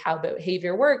principles of how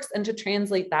behavior works, and to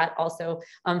translate that also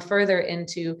further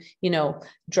into,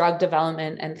 drug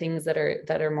development and things that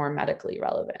are more medically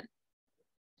relevant.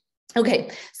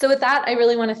 Okay, so with that, I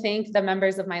really want to thank the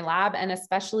members of my lab, and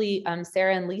especially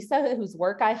Sarah and Lisa, whose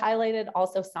work I highlighted.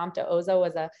 Also, Samta Ozo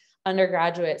was a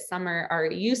undergraduate summer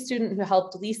REU student who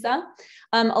helped Lisa.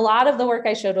 A lot of the work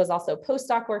I showed was also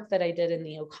postdoc work that I did in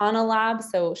the Okana lab,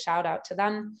 so shout out to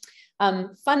them.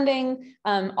 Funding,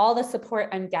 all the support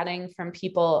I'm getting from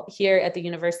people here at the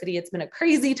university. It's been a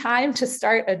crazy time to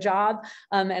start a job,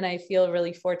 and I feel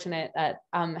really fortunate at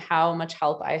how much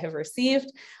help I have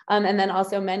received. And then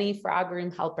also many frog room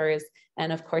helpers,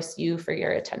 and of course you for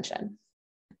your attention.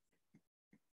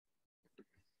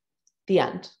 The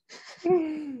end.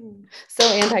 So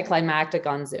anticlimactic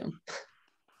on Zoom.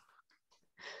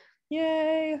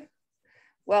 Yay.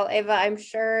 Well, Eva, I'm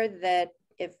sure that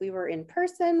if we were in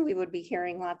person, we would be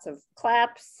hearing lots of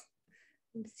claps.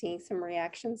 I'm seeing some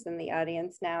reactions in the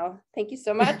audience now. Thank you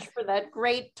so much for that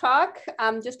great talk.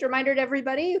 Just a reminder to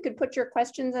everybody, you could put your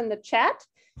questions in the chat.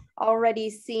 Already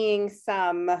seeing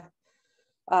some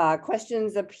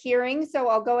questions appearing, so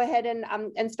I'll go ahead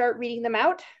and start reading them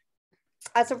out.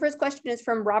 So first question is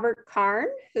from Robert Karn,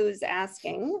 who's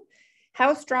asking,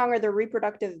 how strong are the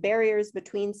reproductive barriers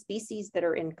between species that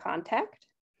are in contact?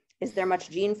 Is there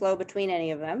much gene flow between any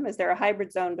of them? Is there a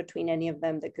hybrid zone between any of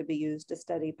them that could be used to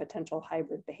study potential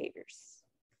hybrid behaviors?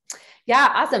 Yeah,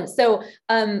 awesome. So,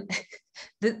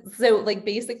 so like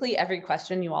basically every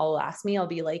question you all will ask me, I'll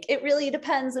be like, it really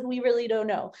depends, and we really don't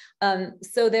know.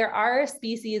 So there are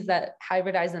species that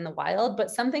hybridize in the wild, but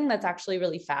something that's actually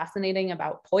really fascinating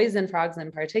about poison frogs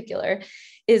in particular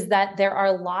is that there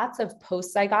are lots of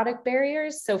post-zygotic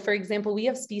barriers. So for example, we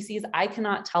have species, I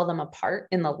cannot tell them apart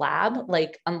in the lab,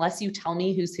 like unless you tell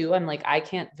me who's who, I'm like, I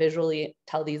can't visually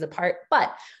tell these apart,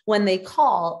 but when they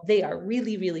call, they are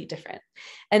really, really different.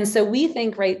 And so we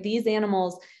think, right, these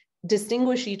animals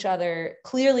distinguish each other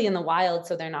clearly in the wild,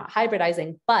 so they're not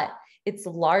hybridizing, but it's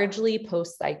largely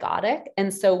post-zygotic.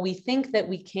 And so we think that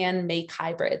we can make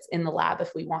hybrids in the lab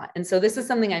if we want. And so this is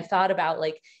something I've thought about,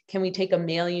 like, can we take a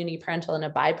male uniparental and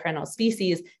a biparental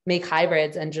species, make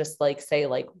hybrids, and just like say,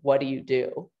 like, what do you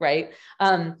do, right?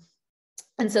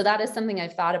 And so that is something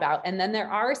I've thought about. And then there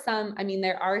are some, I mean,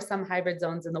 there are some hybrid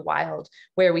zones in the wild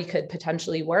where we could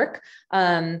potentially work.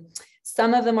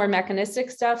 Some of the more mechanistic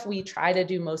stuff we try to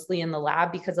do mostly in the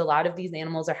lab because a lot of these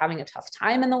animals are having a tough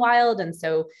time in the wild. And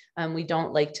so we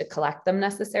don't like to collect them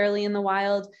necessarily in the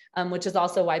wild, which is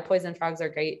also why poison frogs are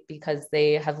great, because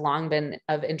they have long been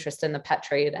of interest in the pet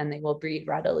trade and they will breed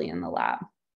readily in the lab.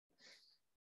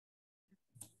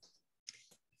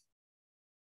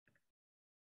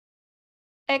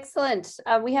 Excellent.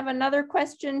 We have another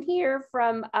question here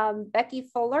from Becky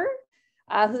Fuller,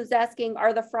 who's asking,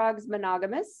 are the frogs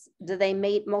monogamous? Do they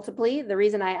mate multiply? The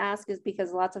reason I ask is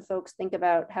because lots of folks think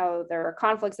about how there are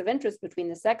conflicts of interest between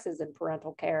the sexes in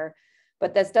parental care,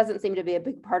 but this doesn't seem to be a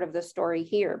big part of the story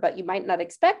here, but you might not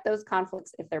expect those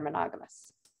conflicts if they're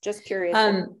monogamous. Just curious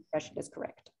if the impression is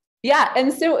correct. Yeah.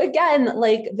 And so again,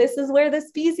 like this is where the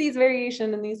species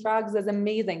variation in these frogs is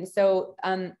amazing. So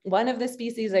one of the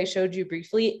species I showed you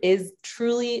briefly is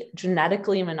truly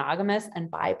genetically monogamous and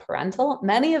biparental.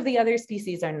 Many of the other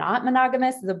species are not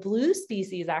monogamous. The blue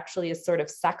species actually is sort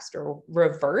of sex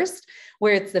reversed,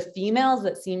 where it's the females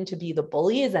that seem to be the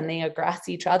bullies and they aggress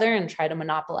each other and try to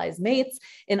monopolize mates.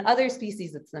 In other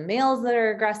species, it's the males that are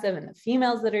aggressive and the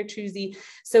females that are choosy.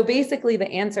 So basically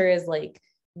the answer is like,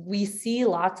 we see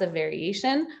lots of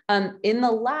variation. In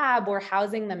the lab, we're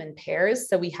housing them in pairs,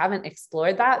 so we haven't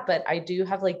explored that, but I do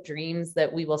have like dreams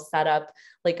that we will set up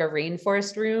like a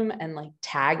rainforest room and like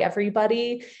tag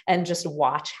everybody and just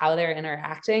watch how they're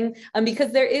interacting,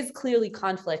 because there is clearly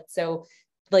conflict. So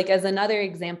like as another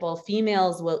example,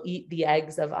 females will eat the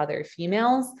eggs of other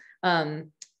females,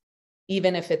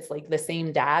 even if it's like the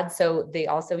same dad. So they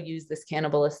also use this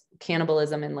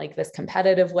cannibalism in like this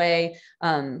competitive way.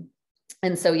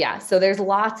 And so, yeah, so there's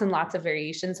lots and lots of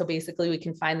variation. So basically we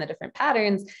can find the different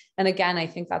patterns. And again, I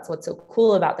think that's what's so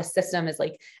cool about the system is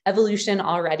like evolution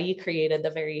already created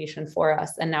the variation for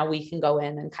us. And now we can go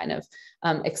in and kind of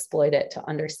exploit it to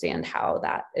understand how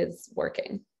that is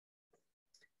working.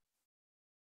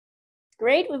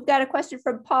 Great. We've got a question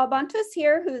from Paul Bontus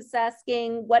here, who's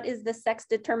asking, what is the sex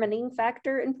determining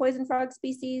factor in poison frog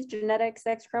species, genetic,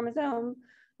 sex chromosome?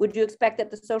 Would you expect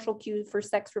that the social cue for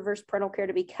sex reverse parental care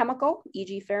to be chemical,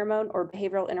 e.g. pheromone, or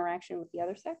behavioral interaction with the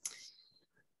other sex?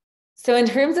 So in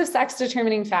terms of sex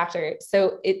determining factor,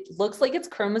 so it looks like it's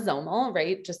chromosomal,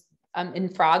 right? Just in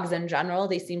frogs in general,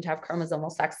 they seem to have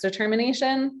chromosomal sex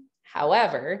determination.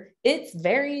 However, it's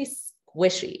very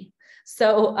squishy.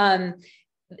 So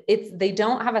they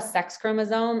don't have a sex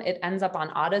chromosome. It ends up on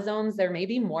autosomes. There may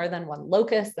be more than one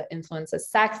locus that influences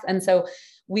sex. And so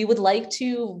we would like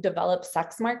to develop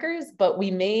sex markers, but we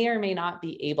may or may not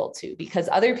be able to, because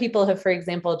other people have, for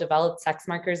example, developed sex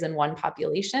markers in one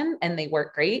population and they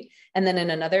work great. And then in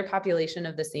another population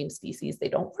of the same species, they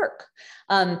don't work.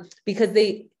 Because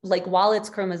they, like, while it's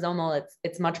chromosomal,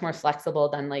 it's much more flexible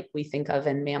than like we think of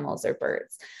in mammals or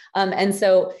birds. And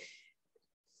so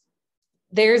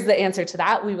there's the answer to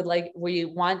that. We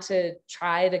want to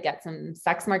try to get some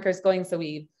sex markers going. So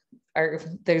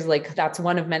that's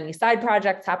one of many side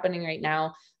projects happening right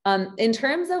now. In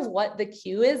terms of what the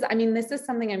cue is, I mean, this is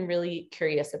something I'm really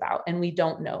curious about and we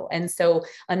don't know. And so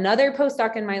another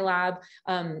postdoc in my lab,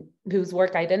 whose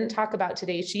work I didn't talk about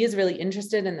today, she is really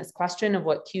interested in this question of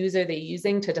what cues are they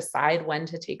using to decide when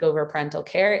to take over parental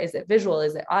care? Is it visual?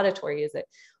 Is it auditory? Is it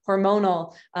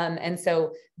hormonal? And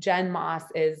so Jen Moss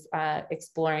is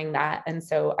exploring that. And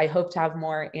so I hope to have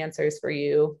more answers for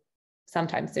you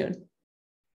sometime soon.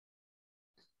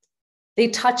 They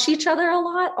touch each other a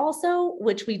lot also,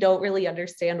 which we don't really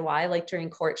understand why. Like during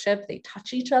courtship, they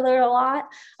touch each other a lot.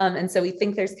 And so we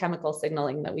think there's chemical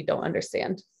signaling that we don't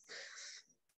understand.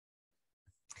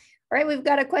 All right, we've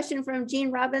got a question from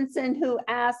Jean Robinson, who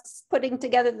asks, putting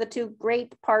together the two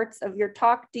great parts of your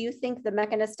talk, do you think the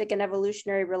mechanistic and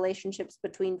evolutionary relationships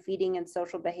between feeding and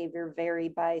social behavior vary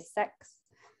by sex?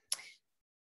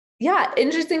 Yeah,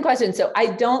 interesting question. So I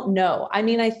don't know. I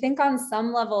mean, I think on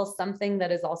some level, something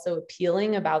that is also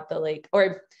appealing about the like,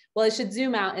 or well, I should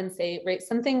zoom out and say, right,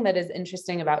 something that is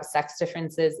interesting about sex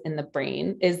differences in the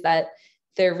brain is that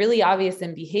they're really obvious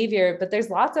in behavior, but there's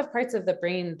lots of parts of the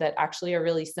brain that actually are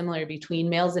really similar between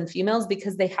males and females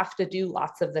because they have to do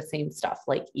lots of the same stuff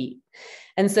like eat.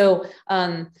 And so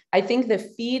I think the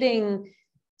feeding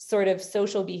sort of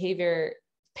social behavior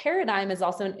paradigm is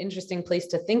also an interesting place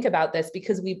to think about this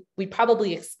because we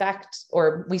probably expect,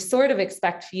 or we sort of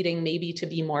expect feeding maybe to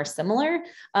be more similar,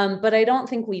 but I don't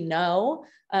think we know.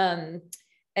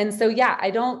 And so, yeah,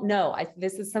 I don't know.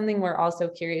 This is something we're also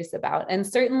curious about. And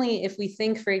certainly if we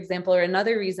think, for example, or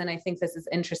another reason I think this is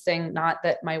interesting, not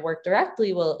that my work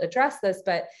directly will address this,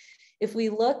 but if we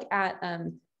look at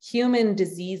human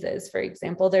diseases, for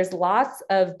example, there's lots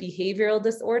of behavioral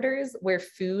disorders where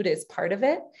food is part of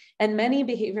it. And many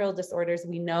behavioral disorders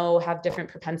we know have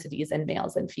different propensities in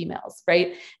males and females,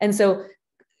 right? And so,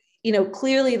 you know,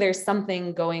 clearly there's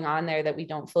something going on there that we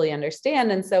don't fully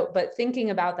understand. And so, but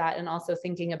thinking about that and also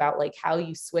thinking about like how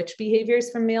you switch behaviors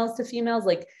from males to females,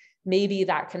 like maybe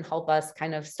that can help us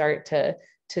kind of start to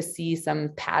see some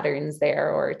patterns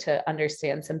there or to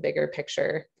understand some bigger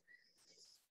picture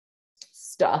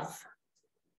stuff.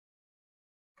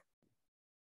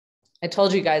 I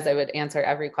told you guys I would answer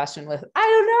every question with, I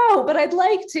don't know, but I'd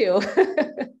like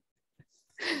to.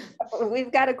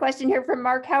 We've got a question here from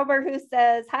Mark Hauber who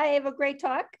says, hi, Eva, great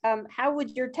talk. How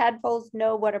would your tadpoles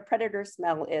know what a predator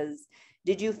smell is?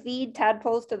 Did you feed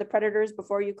tadpoles to the predators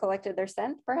before you collected their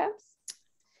scent, perhaps?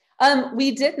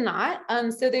 We did not.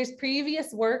 So there's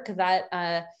previous work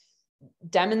that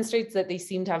demonstrates that they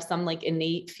seem to have some like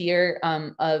innate fear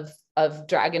of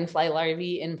dragonfly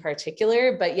larvae in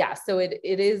particular. But yeah, so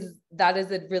that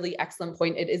is a really excellent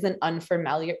point. It is an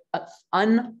unfamiliar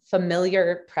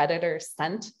predator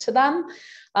scent to them,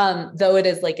 though it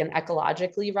is like an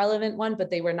ecologically relevant one, but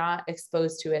they were not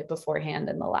exposed to it beforehand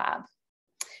in the lab.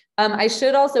 I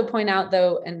should also point out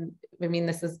though, and I mean,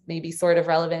 this is maybe sort of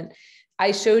relevant,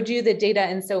 I showed you the data.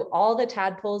 And so all the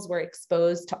tadpoles were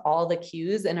exposed to all the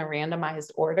cues in a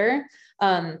randomized order.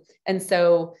 And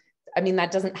so, I mean,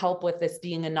 that doesn't help with this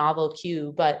being a novel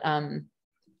cue, but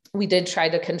we did try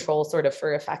to control sort of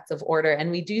for effects of order.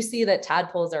 And we do see that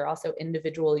tadpoles are also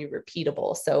individually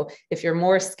repeatable. So if you're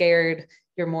more scared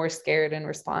in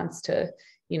response to,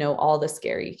 you know, all the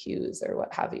scary cues or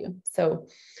what have you. So,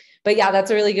 but yeah,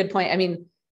 that's a really good point. I mean,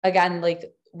 again, like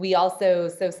we also,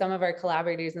 so some of our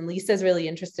collaborators, and Lisa's really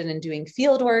interested in doing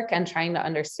field work and trying to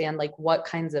understand like what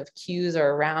kinds of cues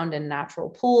are around in natural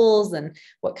pools and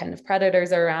what kind of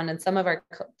predators are around. And some of our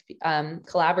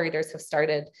collaborators have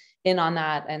started in on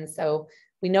that. And so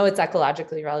we know it's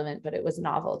ecologically relevant, but it was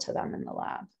novel to them in the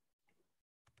lab.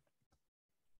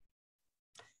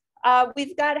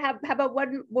 We've got how about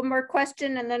one more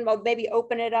question, and then we'll maybe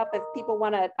open it up. If people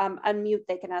want to unmute,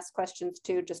 they can ask questions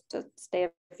too, just to stay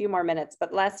a few more minutes.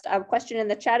 But last question in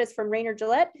the chat is from Rainer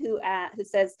Gillette, who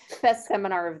says, best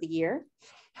seminar of the year.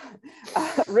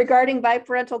 Regarding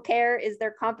biparental care, is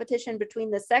there competition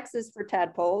between the sexes for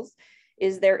tadpoles?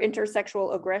 Is there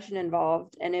intersexual aggression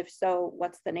involved? And if so,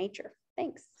 what's the nature?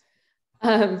 Thanks.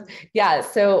 Yeah,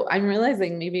 so I'm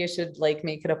realizing maybe I should like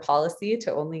make it a policy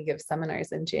to only give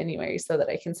seminars in January so that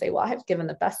I can say, well, I've given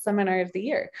the best seminar of the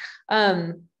year.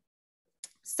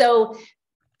 So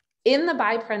in the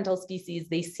biparental species,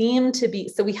 they seem to be,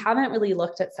 so we haven't really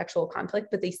looked at sexual conflict,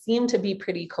 but they seem to be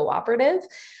pretty cooperative.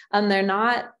 They're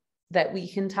not, that we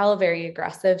can tell, very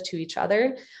aggressive to each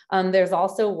other. There's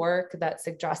also work that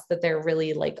suggests that they're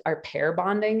really like are pair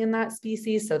bonding in that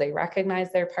species. So they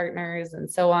recognize their partners and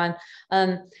so on.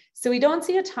 So we don't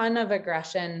see a ton of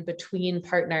aggression between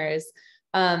partners.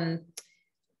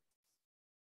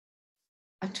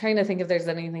 I'm trying to think if there's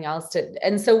anything else to,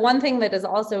 and so one thing that is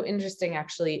also interesting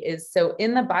actually is, so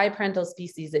in the biparental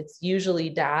species, it's usually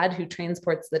dad who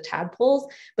transports the tadpoles,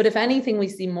 but if anything, we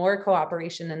see more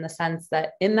cooperation in the sense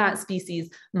that in that species,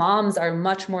 moms are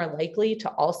much more likely to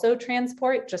also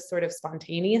transport just sort of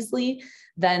spontaneously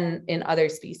than in other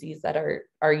species that are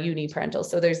uniparental.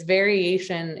 So there's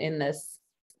variation in this,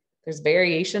 there's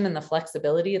variation in the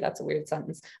flexibility. That's a weird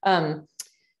sentence.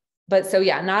 But so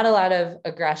yeah, not a lot of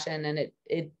aggression, and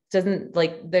it doesn't,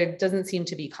 like, there doesn't seem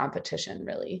to be competition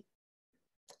really.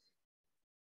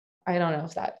 I don't know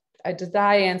if that, did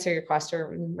I answer your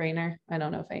question, Rainer? I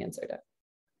don't know if I answered it.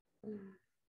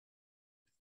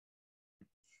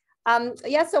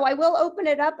 Yeah, so I will open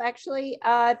it up actually.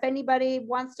 If anybody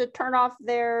wants to turn off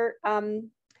their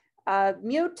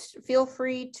mute, feel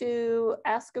free to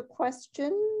ask a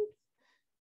question.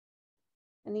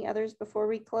 Any others before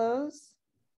we close?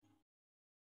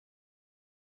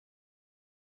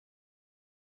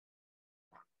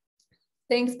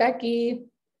 Thanks, Becky.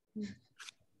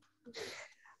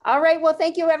 All right, well,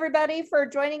 thank you everybody for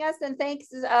joining us, and thanks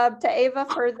to Eva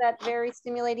for that very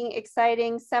stimulating,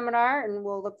 exciting seminar, and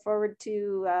we'll look forward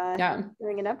to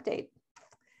hearing an update.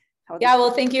 Yeah,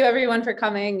 well, thank you everyone for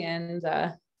coming, and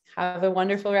have a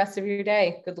wonderful rest of your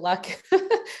day. Good luck.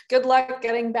 Good luck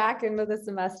getting back into the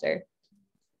semester.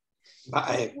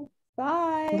 Bye.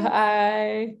 Bye.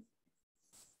 Bye.